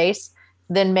each face,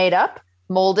 then made up,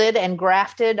 molded, and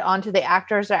grafted onto the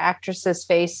actor's or actress's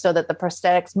face so that the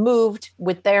prosthetics moved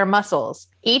with their muscles.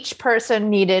 Each person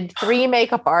needed 3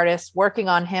 makeup artists working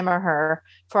on him or her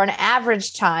for an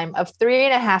average time of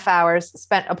 3.5 hours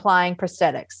spent applying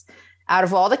prosthetics. Out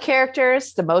of all the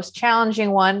characters, the most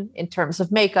challenging one in terms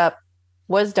of makeup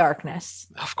was Darkness.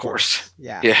 Of course.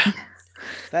 Yeah.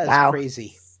 That is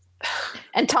crazy.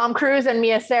 And Tom Cruise and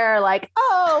Mia Sara are like,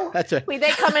 that's right.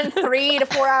 They come in 3 to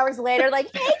 4 hours later, like,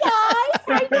 hey guys,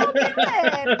 how you doing?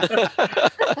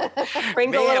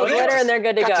 Sprinkle a little glitter and they're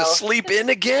good to go. To sleep in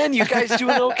again? You guys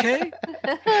doing okay?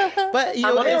 But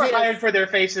they were hired for their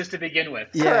faces to begin with.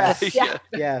 Yeah.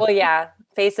 Yeah. Well, yeah.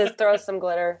 Faces, throw some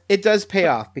glitter. It does pay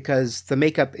off because the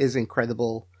makeup is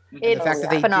incredible. It's the fact that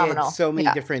they phenomenal. did so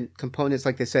many different components,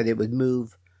 like they said, it would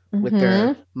move with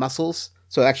their muscles.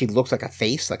 So it actually looks like a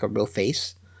face, like a real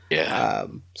face. Yeah.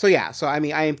 So I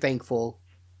mean, I am thankful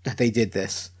that they did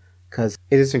this because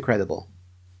it is incredible.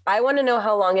 I want to know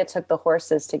how long it took the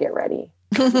horses to get ready.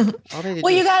 Well,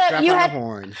 you had a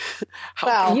horn.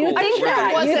 Well, you think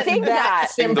that? You think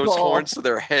that? Those horns to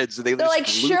their heads. They're like,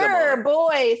 sure,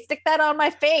 boy, stick that on my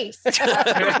face.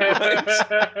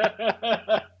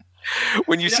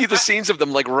 When you see the scenes of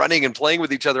them like running and playing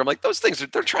with each other, I'm like, those things,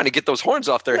 they're trying to get those horns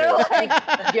off their heads. Like,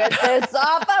 get this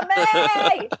off of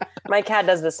me. My cat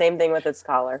does the same thing with its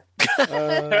collar.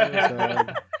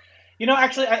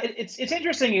 Actually, it's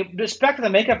interesting. Just back to the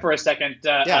makeup for a second.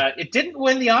 It didn't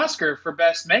win the Oscar for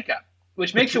Best Makeup,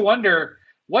 which makes you wonder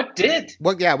what did.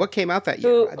 What came out that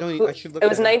year? I should look. It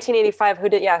was 1985. Who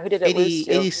did it lose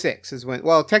to? 86 is when.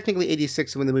 Well, technically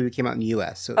 86 is when the movie came out in the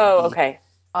U.S. So okay.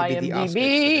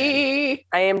 IMDb,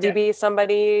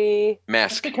 somebody.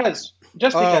 Mask.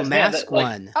 Just because. Mask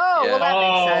won. Well, that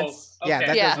makes sense. Okay. Yeah,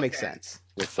 that does make sense.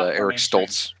 With Eric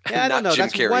Stoltz. Yeah, I don't know. Jim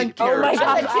That's Carrey. one Oh my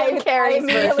character. God, Jim Carrey. I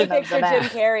immediately pictured Jim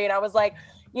Mask. Carrey, and I was like,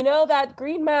 that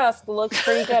green mask looks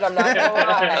pretty good. I'm not gonna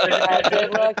lie. That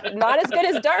did look not as good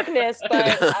as Darkness,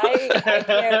 but I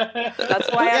can't.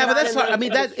 That's why. But that's hard. I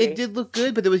mean, it did look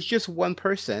good, but there was just one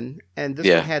person, and this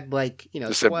one had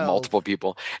This 12. had multiple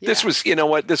people. Yeah. This was,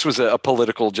 This was a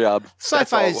political job.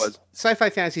 Sci-fi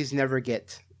fantasies never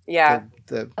get.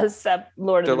 Except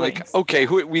Lord They're of the like, Rings. okay,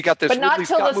 we got this. But not Ridley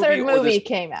till Scott the third or movie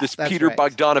came out. This That's Peter right.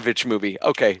 Bogdanovich movie.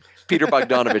 Okay, Peter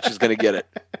Bogdanovich is going to get it.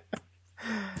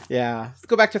 Yeah. Let's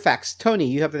go back to facts. Tony,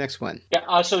 you have the next one.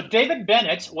 Yeah. So David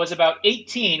Bennett was about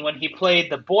 18 when he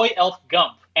played the boy elf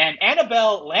Gump And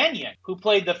Annabelle Lanyon, who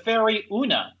played the fairy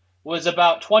Una, was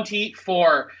about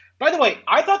 24. By the way,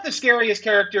 I thought the scariest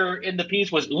character in the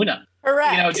piece was Una.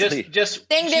 Correct. You know, just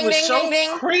ding, she ding, was ding, so ding,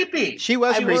 ding. creepy. She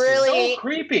was She creepy. was so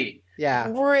creepy. Yeah.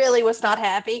 Really was not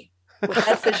happy with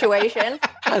that situation.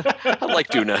 I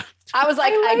like Una. I was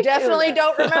like, I definitely Una.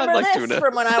 don't remember I like this Una.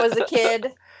 from when I was a kid.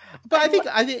 But I think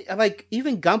like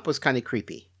even Gump was kind of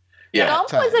creepy. Yeah.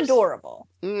 Gump was adorable.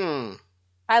 Mm.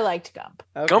 I liked Gump.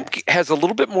 Okay. Gump has a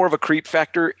little bit more of a creep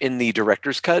factor in the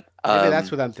director's cut. Maybe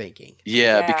that's what I'm thinking.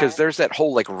 Yeah, because there's that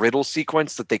whole like riddle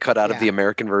sequence that they cut out of the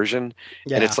American version,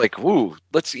 and it's like, woo,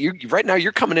 right now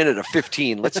you're coming in at a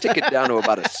 15. Let's take it down to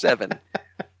about a 7.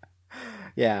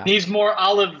 Yeah. Needs more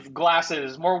olive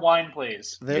glasses, more wine,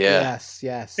 please. Yes.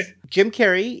 Jim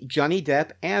Carrey, Johnny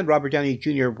Depp, and Robert Downey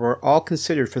Jr. were all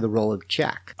considered for the role of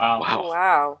Jack.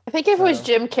 Wow. I think if it was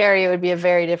Jim Carrey, it would be a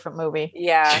very different movie.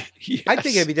 Yeah. Yes. I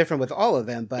think it'd be different with all of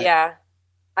them, but Yeah.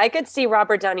 I could see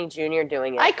Robert Downey Jr.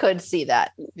 doing it. I could see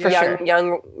that. Yeah. For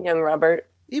young Robert.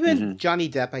 even Johnny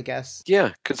Depp, I guess.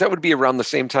 Yeah, because that would be around the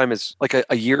same time as like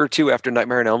a year or two after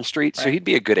Nightmare on Elm Street, so he'd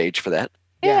be a good age for that.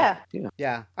 Yeah.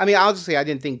 I mean, honestly, I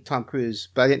didn't think Tom Cruise,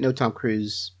 but I didn't know Tom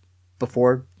Cruise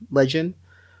before Legend.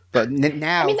 But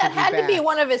now, I mean, that had to be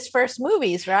one of his first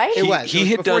movies, right? It was. He It was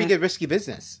had before he done- did Risky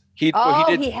Business. He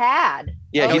had.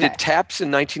 Yeah, he Okay. did Taps in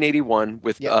 1981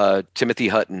 with Timothy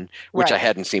Hutton, which I Right.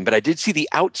 hadn't seen, but I did see The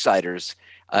Outsiders.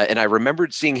 And I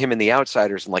remembered seeing him in The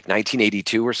Outsiders in like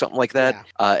 1982 or something like that.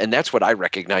 And that's what I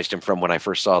recognized him from when I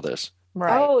first saw this.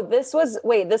 Right. Oh, this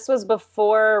was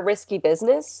before Risky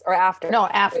Business or after? No,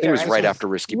 after. It was right after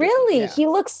Risky Business. Really? Yeah.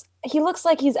 He looks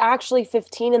like he's actually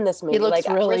 15 in this movie. He looks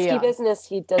like really Risky young. Business,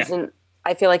 he doesn't.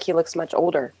 I feel like he looks much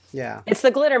older. Yeah. It's the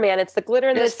glitter, man. It's the glitter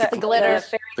and It's the glitter.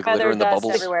 fairy The glitter feather and the dust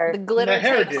bubbles. everywhere. The glitter The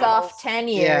hair takes do. off 10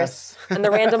 years. Yes. And the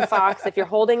random fox. If you're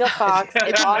holding a fox,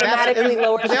 it automatically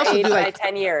lowers They your also age do, by like-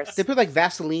 10 years. They put like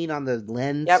Vaseline on the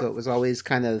lens, Yep. so it was always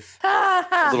kind of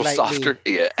A little Slightly. softer.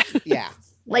 Yeah. yeah.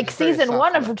 Like Very season soft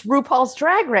 1 of RuPaul's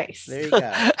Drag Race. There you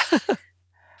go.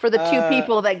 For the two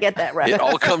people that get that reference. It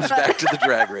all comes back to the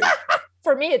drag race.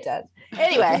 For me, it does.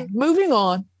 Anyway, moving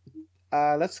on.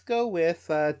 Let's go with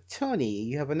Tony.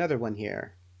 You have another one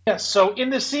here. Yes, so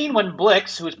in the scene when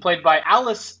Blix, who is played by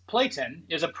Alice Playton,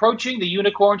 is approaching the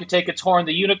unicorn to take its horn,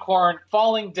 the unicorn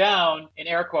falling down, in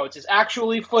air quotes, is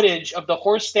actually footage of the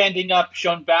horse standing up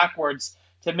shown backwards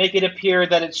to make it appear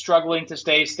that it's struggling to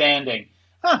stay standing.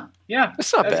 Huh, yeah.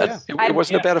 It's not bad. It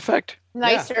wasn't a bad effect.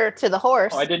 Nicer to the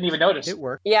horse. Oh, I didn't even notice. It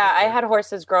worked. Yeah, I had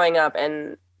horses growing up,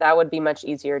 and that would be much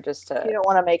easier just to You don't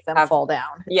want to make them fall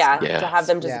down. yeah, Yeah. to have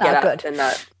them just Yeah. get Not up good. and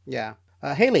not. Yeah.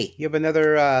 Haley, you have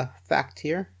another fact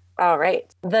here? All right.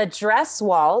 The dress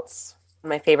waltz,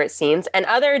 my favorite scenes, and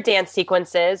other dance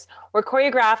sequences were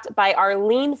choreographed by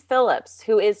Arlene Phillips,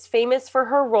 who is famous for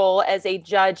her role as a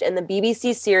judge in the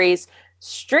BBC series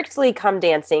Strictly Come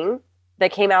Dancing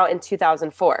that came out in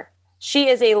 2004. She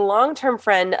is a long-term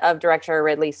friend of director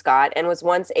Ridley Scott and was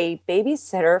once a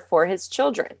babysitter for his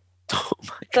children. Oh my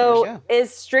God. So yeah.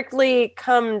 is Strictly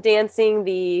Come Dancing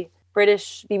the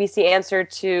British BBC answer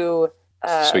to...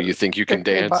 So you think you can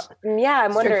Strictly dance? yeah,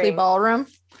 I'm Strictly wondering. ballroom.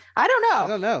 I don't know. I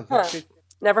don't know. Huh.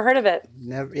 Never heard of it.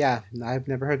 I've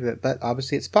never heard of it, but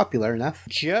obviously it's popular enough.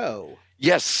 Joe.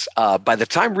 Yes. By the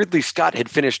time Ridley Scott had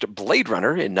finished Blade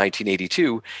Runner in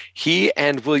 1982, he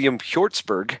and William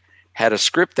Hjortsberg had a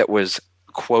script that was,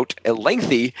 quote,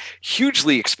 lengthy,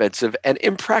 hugely expensive, and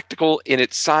impractical in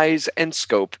its size and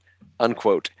scope,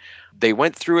 unquote. They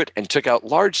went through it and took out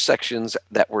large sections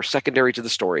that were secondary to the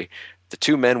story. The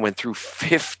two men went through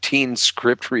 15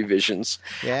 script revisions.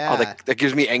 Yeah. Oh, that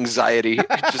gives me anxiety.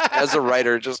 Just as a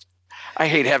writer, I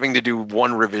hate having to do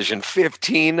one revision.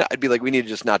 15, I'd be like, we need to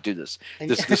just not do this.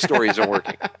 This story isn't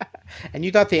working. And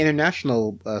you thought the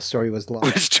international story was long.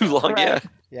 It was too long, Right. yeah.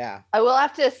 Yeah. I will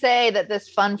have to say that this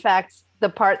fun fact, the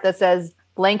part that says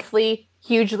lengthy,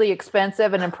 hugely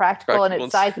expensive, and impractical in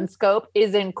its size and scope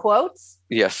is in quotes.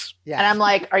 Yes. Yeah. And I'm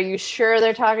like, are you sure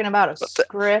they're talking about a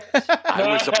script?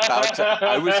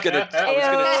 I was gonna take that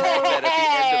at the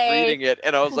end of reading it,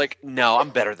 and I was like, no, I'm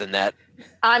better than that.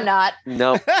 I'm not.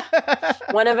 No,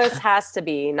 One of us has to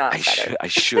be not better. I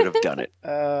should have done it.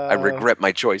 I regret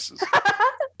my choices.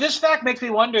 This fact makes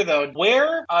me wonder, though,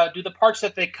 where do the parts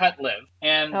that they cut live?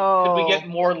 And could we get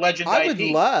more Legend I IP? would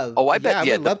love. Oh, I bet, I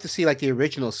yeah, would love to see like the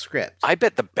original script. I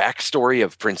bet the backstory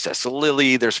of Princess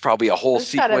Lily, there's probably a whole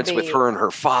There's gotta sequence with be. her and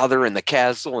her father in the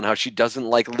castle and how she doesn't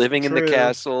like living in the True.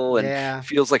 castle and Yeah.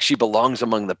 feels like she belongs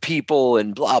among the people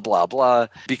and blah, blah, blah.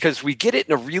 Because we get it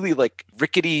in a really like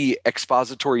rickety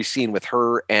expository scene with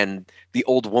her and the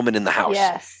old woman in the house.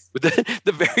 Yes. With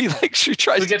the very like she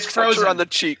tries to touch her on the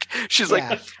cheek. She's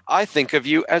like, I think of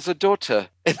you as a daughter,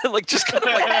 and then like just kind of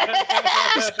like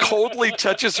just coldly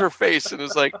touches her face and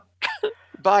is like,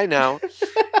 bye now.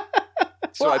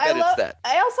 So I bet it's that.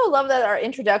 I also love that our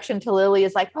introduction to Lily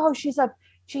is like, oh, she's a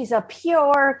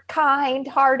pure,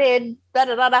 kind-hearted, da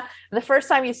da da da. And the first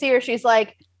time you see her, she's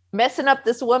like messing up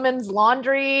this woman's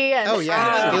laundry and in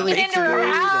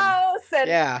her house. And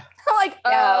I'm like,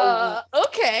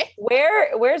 okay.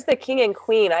 Where's the king and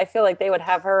queen? I feel like they would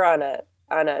have her on a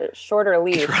shorter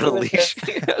leash.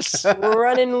 Yes.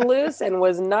 Running loose and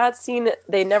was not seen.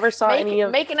 They never saw any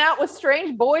of making out with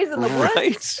strange boys in the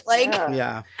woods. Right. Like,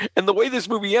 And the way this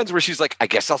movie ends, where she's like, I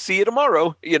guess I'll see you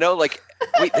tomorrow. You know, like,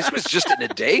 wait, this was just in a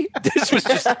day?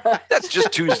 That's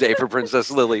just Tuesday for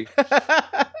Princess Lily.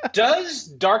 Does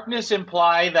darkness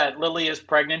imply that Lily is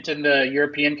pregnant in the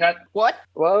European cut? What?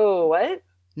 Whoa, what?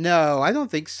 No, I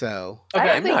don't think so. Okay,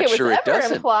 I don't think it was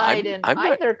ever implied in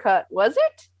either cut, was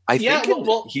it? I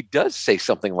think he does say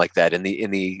something like that in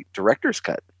the director's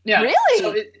cut. Yeah, really?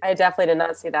 So I definitely did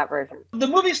not see that version. The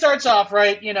movie starts off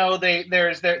right. You know,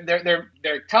 there's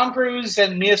Tom Cruise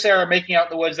and Mia Sara making out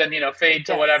in the woods, then fade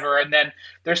to whatever, and then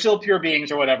they're still pure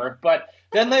beings or whatever. But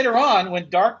then later on, when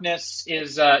darkness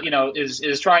is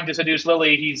trying to seduce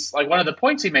Lily, he's like, one of the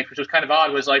points he makes, which was kind of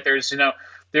odd, was like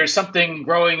there's something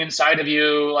growing inside of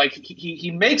you. Like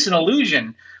he makes an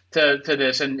allusion to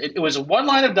this, and it was one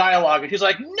line of dialogue, and he's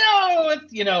like, no,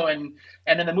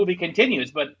 and then the movie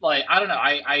continues. But like, I don't know,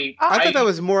 I thought that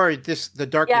was more just the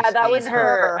darkness. Yeah, that was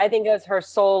her. I think it was her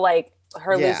soul, like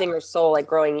her losing her soul, like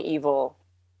growing evil.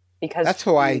 Because that's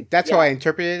how I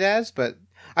interpreted it as. But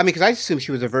I mean, because I assumed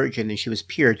she was a virgin and she was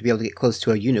pure to be able to get close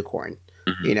to a unicorn.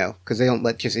 Mm-hmm. Because they don't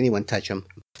let just anyone touch them.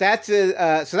 That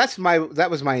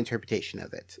was my interpretation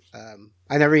of it.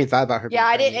 I never even thought about her.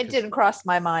 Yeah, it didn't cross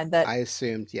my mind that I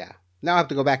assumed. Yeah, now I have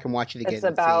to go back and watch it again. It's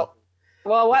about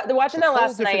watching that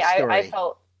last night.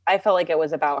 I felt like it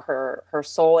was about her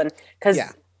soul, and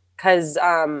because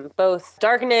both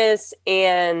Darkness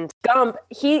and Gump,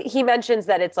 he mentions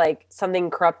that it's like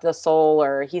something corrupt the soul,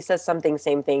 or he says something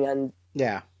same thing, and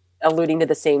alluding to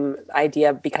the same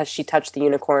idea because she touched the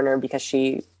unicorn or because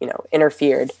she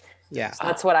interfered. Yeah, so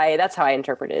that's how I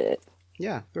interpreted it.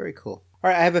 Yeah, very cool. All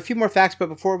right, I have a few more facts, but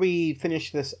before we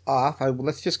finish this off,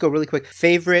 let's just go really quick.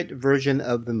 Favorite version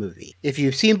of the movie? If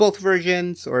you've seen both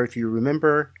versions, or if you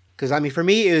remember, because I mean, for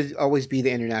me, it would always be the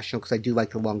international, because I do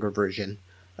like the longer version,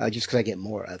 just because I get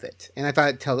more of it. And I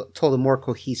thought it told a more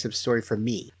cohesive story for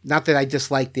me. Not that I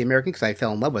disliked the American, because I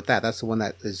fell in love with that. That's the one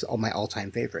that is my all-time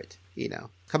favorite. How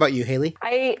about you, Haley?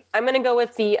 I'm going to go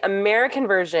with the American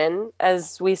version.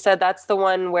 As we said, that's the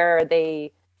one where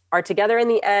they are together in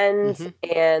the end,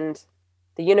 and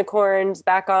the unicorn's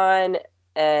back on,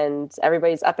 and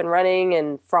everybody's up and running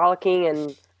and frolicking,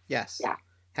 and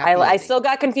I still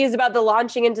got confused about the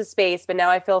launching into space, but now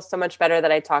I feel so much better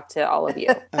that I talked to all of you.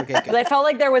 Okay, good. I felt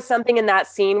like there was something in that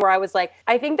scene where I was like,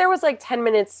 I think there was like 10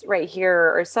 minutes right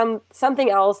here, or something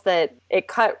else that it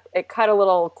cut a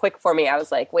little quick for me. I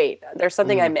was like, wait, there's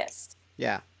something I missed.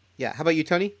 Yeah. How about you,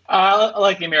 Tony? I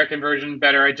like the American version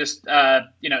better. I just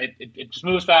it just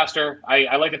moves faster.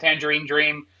 I like the Tangerine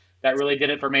Dream. That really did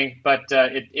it for me. But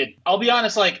I'll be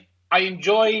honest, like, I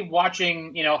enjoy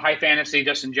watching, high fantasy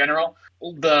just in general.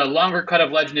 The longer cut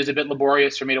of Legend is a bit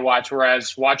laborious for me to watch,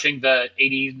 whereas watching the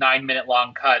 89-minute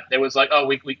long cut, it was like, oh,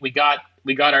 we got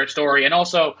our story. And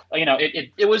also,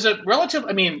 it was a relative,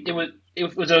 I mean,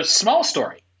 it was a small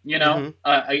story,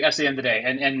 at the end of the day.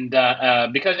 And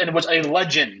because it was a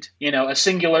legend, a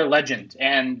singular legend.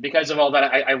 And because of all that,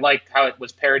 I liked how it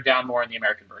was pared down more in the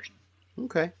American version.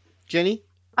 Okay. Jenny?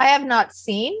 I have not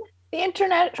seen the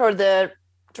internet or the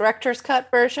director's cut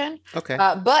version. Okay.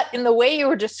 But in the way you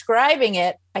were describing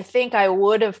it, I think I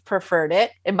would have preferred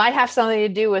it. It might have something to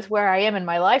do with where I am in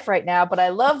my life right now, but I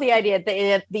love the idea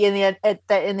that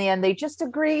in the end they just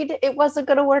agreed it wasn't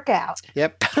going to work out.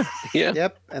 Yep.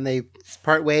 Yep. And they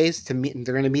part ways to meet.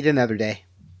 They're going to meet another day.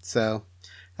 So,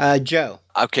 Joe.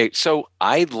 Okay, so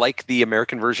I like the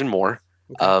American version more.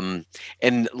 Okay.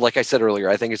 And like I said earlier,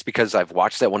 I think it's because I've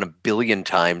watched that one 1 billion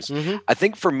times. Mm-hmm. I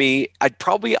think for me, I'd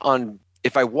probably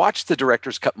if I watched the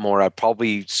director's cut more, I'll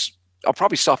probably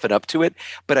soften up to it.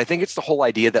 But I think it's the whole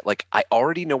idea that like, I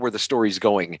already know where the story's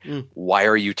going. Why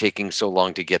are you taking so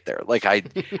long to get there? Like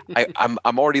I'm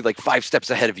already like 5 steps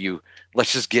ahead of you.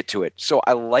 Let's just get to it. So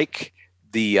I like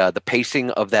the pacing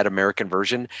of that American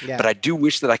version, but I do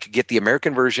wish that I could get the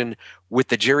American version with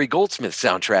the Jerry Goldsmith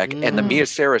soundtrack and the Mia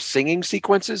Sara singing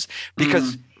sequences,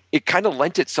 because it kind of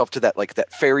lent itself to that like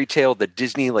that fairy tale, the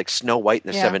Disney like Snow White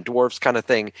and the Seven Dwarfs kind of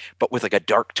thing, but with like a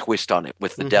dark twist on it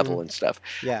with the devil and stuff.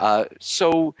 Yeah.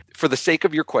 So for the sake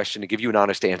of your question, to give you an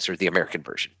honest answer, the American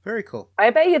version. Very cool. I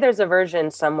bet you there's a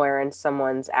version somewhere in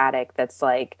someone's attic that's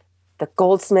like the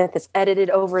goldsmith is edited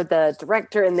over the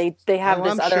director, and they have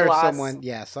this other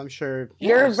loss. I'm sure.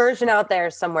 Your version out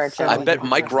there somewhere, Joe. I bet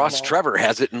Mike Ross Trevor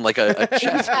has it in like a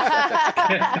chest.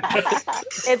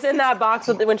 It's in that box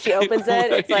when she opens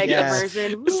it. It's like a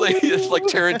version. It's like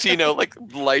Tarantino, like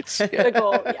lights.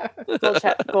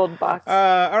 The gold box.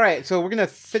 All right, so we're gonna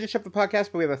finish up the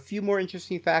podcast, but we have a few more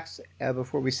interesting facts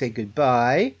before we say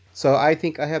goodbye. So I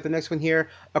think I have the next one here.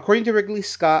 According to Ridley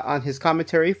Scott on his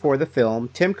commentary for the film,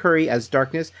 Tim Curry as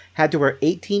Darkness had to wear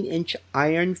 18-inch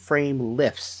iron frame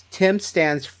lifts. Tim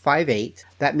stands 5'8".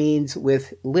 That means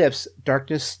with lifts,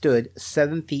 Darkness stood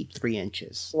 7 feet 3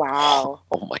 inches. Wow.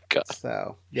 Oh my God.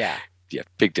 So, yeah. Yeah,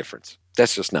 big difference.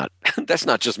 That's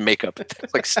not just makeup.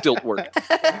 That's like stilt work.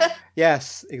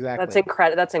 Yes, exactly.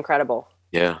 That's incredible.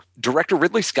 Yeah. Director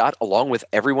Ridley Scott, along with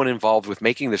everyone involved with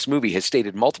making this movie, has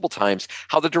stated multiple times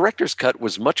how the director's cut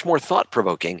was much more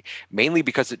thought-provoking, mainly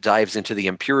because it dives into the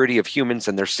impurity of humans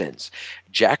and their sins.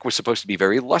 Jack was supposed to be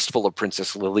very lustful of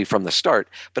Princess Lily from the start,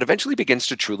 but eventually begins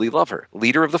to truly love her.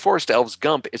 Leader of the Forest Elves,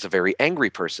 Gump, is a very angry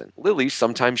person. Lily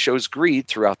sometimes shows greed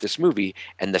throughout this movie,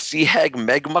 and the sea hag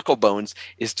Meg Mucklebones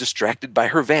is distracted by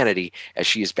her vanity as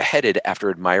she is beheaded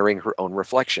after admiring her own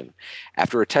reflection.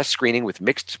 After a test screening with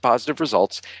mixed positive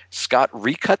results, Scott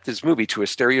recut this movie to a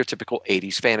stereotypical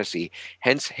 80s fantasy,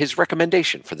 hence his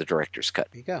recommendation for the director's cut.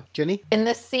 There you go. Jenny? In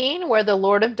the scene where the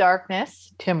Lord of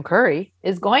Darkness, Tim Curry,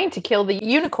 is going to kill the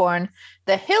unicorn,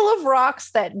 the hill of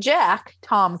rocks that Jack,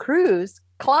 Tom Cruise,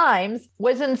 climbs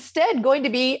was instead going to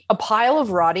be a pile of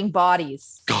rotting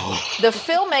bodies. The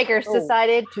filmmakers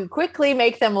decided to quickly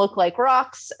make them look like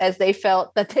rocks as they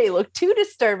felt that they looked too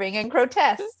disturbing and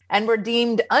grotesque and were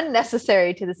deemed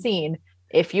unnecessary to the scene.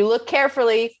 If you look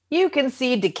carefully, you can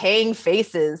see decaying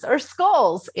faces or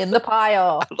skulls in the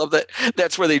pile. I love that.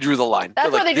 That's where they drew the line.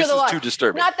 That's where they drew the line. This is too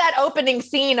disturbing. Not that opening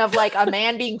scene of like a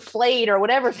man being flayed or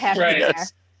whatever's happening there.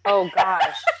 Oh,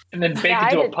 gosh. And then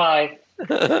baked into a pie.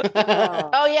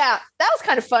 Oh, yeah. That was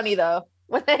kind of funny, though,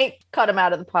 when they cut him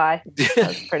out of the pie. That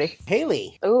was pretty.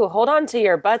 Haley. Ooh, hold on to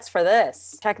your butts for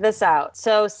this. Check this out.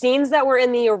 So scenes that were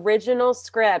in the original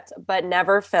script but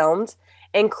never filmed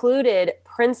included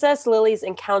Princess Lily's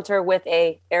encounter with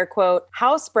a, air quote,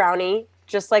 house brownie,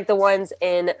 just like the ones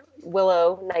in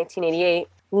Willow 1988,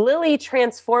 Lily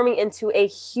transforming into a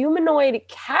humanoid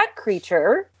cat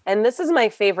creature, and this is my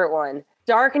favorite one,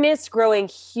 Darkness growing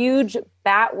huge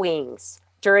bat wings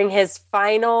during his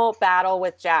final battle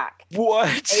with Jack.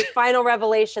 What? A final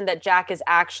revelation that Jack is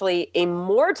actually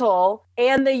immortal,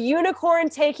 and the unicorn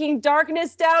taking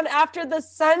Darkness down after the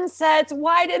sun sets.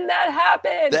 Why didn't that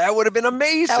happen? That would have been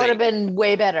amazing. That would have been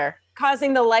way better.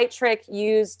 Causing the light trick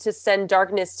used to send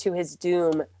Darkness to his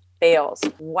doom fails.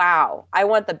 Wow. I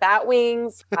want the bat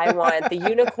wings. I want the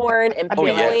unicorn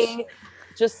impaling.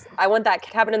 I want that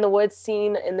cabin in the woods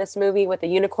scene in this movie with the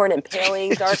unicorn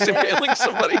impaling Darkness. Impaling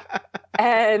somebody.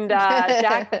 And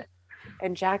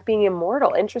Jack being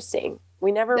immortal. Interesting.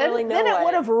 We never really know. Then it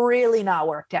would have really not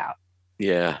worked out.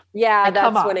 Yeah. Yeah,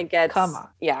 that's when it gets. Come on.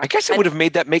 Yeah. I guess it would have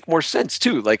made that make more sense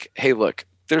too. Like, hey, look,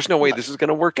 there's no way this is going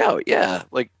to work out. Yeah.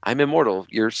 Like, I'm immortal.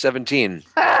 You're 17.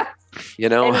 You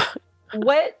know? And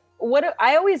what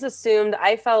I always assumed,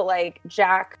 I felt like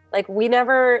Jack, like we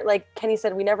never, like Kenny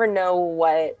said, we never know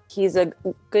what he's a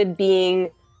good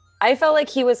being. I felt like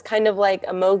he was kind of like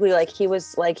a Mowgli, like he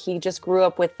was like, he just grew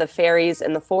up with the fairies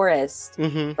in the forest.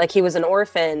 Mm-hmm. Like he was an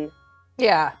orphan.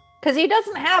 Yeah. Because he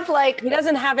doesn't have like... He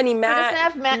doesn't have any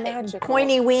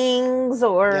pointy wings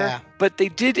or... Yeah. But they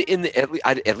did,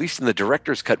 at least in the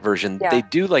director's cut version, they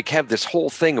do like have this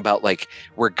whole thing about like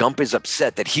where Gump is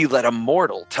upset that he let a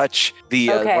mortal touch the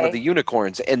one of the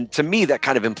unicorns. And to me, that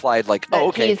kind of implied like, I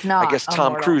guess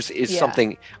Tom Cruise is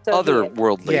something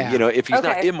otherworldly. Yeah. You know, if he's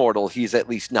not immortal, he's at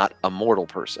least not a mortal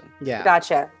person. Yeah.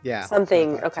 Gotcha. Yeah.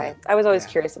 Something, I was always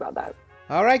curious about that.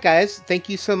 All right, guys. Thank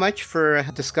you so much for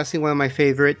discussing one of my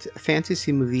favorite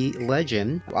fantasy movie,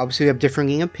 Legend. Obviously, we have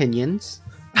differing opinions.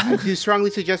 I do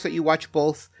strongly suggest that you watch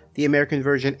both the American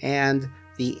version and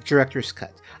the director's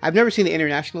cut. I've never seen the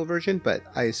international version, but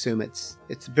I assume it's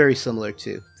very similar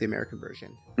to the American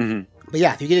version. Mm-hmm. But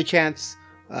yeah, if you get a chance,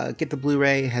 get the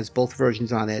Blu-ray. It has both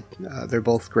versions on it. They're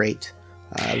both great.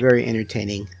 Very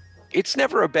entertaining. It's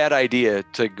never a bad idea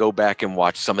to go back and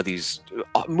watch some of these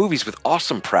movies with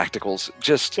awesome practicals.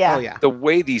 Just the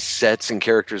way these sets and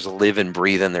characters live and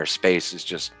breathe in their space is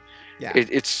just Yeah.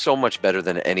 It's so much better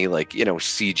than any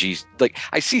CG. Like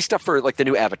I see stuff for like the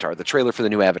new Avatar, the trailer for the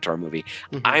new Avatar movie.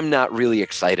 Mm-hmm. I'm not really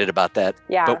excited about that.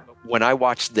 Yeah. But when I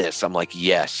watch this, I'm like,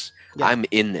 yes, I'm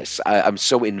in this. I'm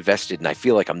so invested, and I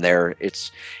feel like I'm there.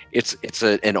 It's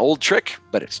an old trick,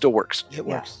 but it still works. It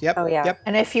works. Yep. Oh yeah. Yep.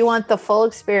 And if you want the full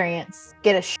experience,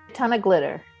 get a shit ton of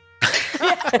glitter.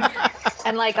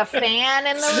 And like a fan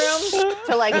in the room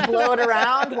to like blow it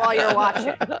around while you're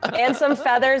watching. And some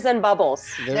feathers and bubbles.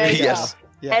 There you go.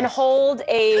 Yes. And hold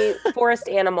a forest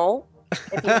animal.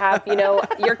 If you have,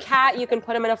 your cat, you can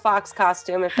put him in a fox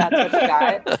costume if that's what you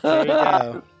got. There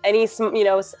you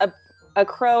go. A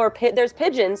crow or there's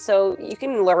pigeons, so you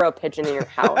can lure a pigeon in your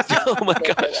house. Oh my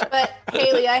gosh. But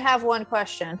Haley, I have one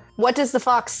question. What does the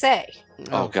fox say?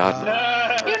 Oh God.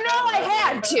 I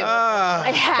had to.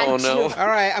 I had to. No. All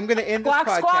right, I'm going to end this Squawk,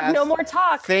 podcast. squawk, no more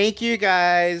talk. Thank you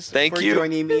guys for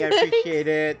joining me. I appreciate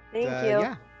it. Thank you.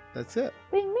 Yeah, that's it.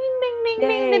 Ding, ding, ding,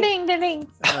 ding, ding, ding, ding.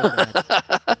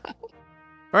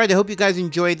 All right, I hope you guys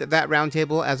enjoyed that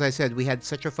roundtable. As I said, we had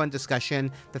such a fun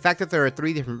discussion. The fact that there are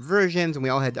 3 different versions, and we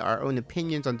all had our own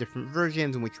opinions on different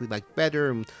versions and which we liked better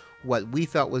and what we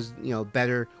felt was,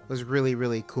 better was really,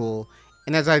 really cool.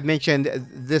 And as I've mentioned,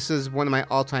 this is one of my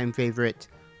all-time favorite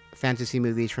fantasy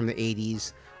movies from the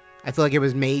 80s. I feel like it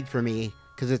was made for me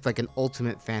because it's like an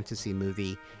ultimate fantasy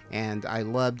movie, and I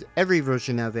loved every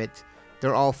version of it.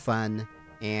 They're all fun.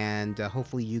 And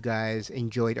hopefully you guys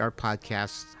enjoyed our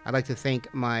podcast. I'd like to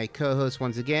thank my co-hosts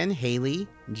once again, Haley,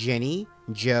 Jenny,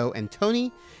 Joe, and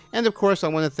Tony. And of course, I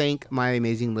want to thank my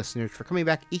amazing listeners for coming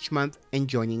back each month and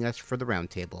joining us for the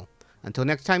Roundtable. Until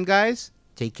next time, guys,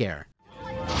 take care.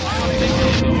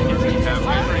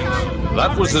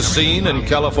 That was the scene in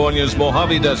California's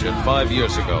Mojave Desert 5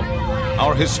 years ago.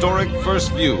 Our historic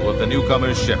first view of the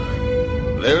newcomer's ship.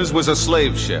 Theirs was a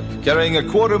slave ship carrying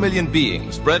 250,000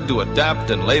 beings bred to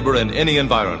adapt and labor in any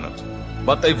environment.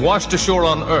 But they've washed ashore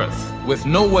on Earth with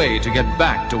no way to get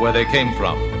back to where they came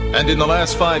from. And in the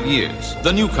last 5 years,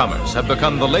 the newcomers have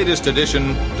become the latest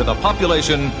addition to the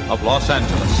population of Los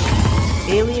Angeles.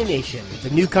 Alienation,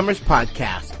 the Newcomers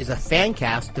Podcast, is a fan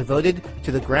cast devoted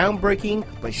to the groundbreaking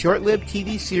but short-lived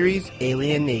TV series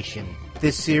Alienation.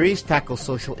 This series tackles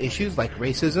social issues like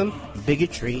racism,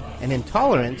 bigotry, and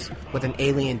intolerance with an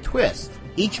alien twist.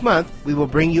 Each month, we will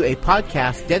bring you a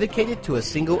podcast dedicated to a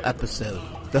single episode.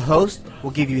 The host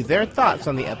will give you their thoughts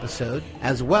on the episode,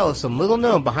 as well as some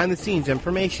little-known behind-the-scenes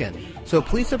information. So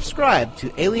please subscribe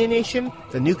to Alienation,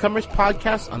 the Newcomers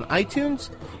Podcast on iTunes,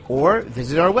 or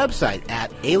visit our website at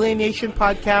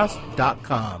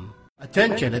alienationpodcast.com.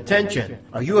 Attention, attention!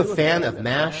 Are you a fan of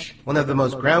MASH, one of the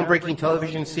most groundbreaking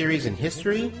television series in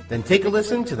history? Then take a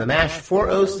listen to the MASH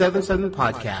 4077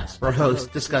 podcast, where hosts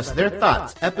discuss their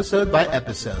thoughts episode by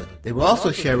episode. They will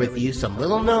also share with you some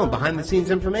little-known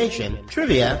behind-the-scenes information,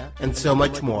 trivia, and so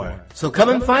much more. So come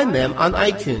and find them on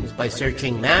iTunes by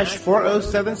searching MASH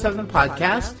 4077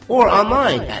 podcast or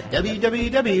online at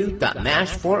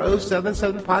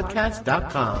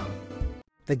www.mash4077podcast.com.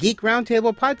 The Geek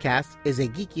Roundtable podcast is a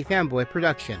Geeky Fanboy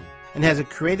production and has a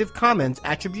Creative Commons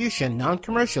Attribution,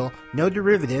 Non-Commercial, No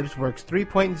Derivatives Works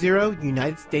 3.0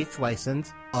 United States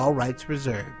license, all rights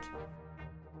reserved.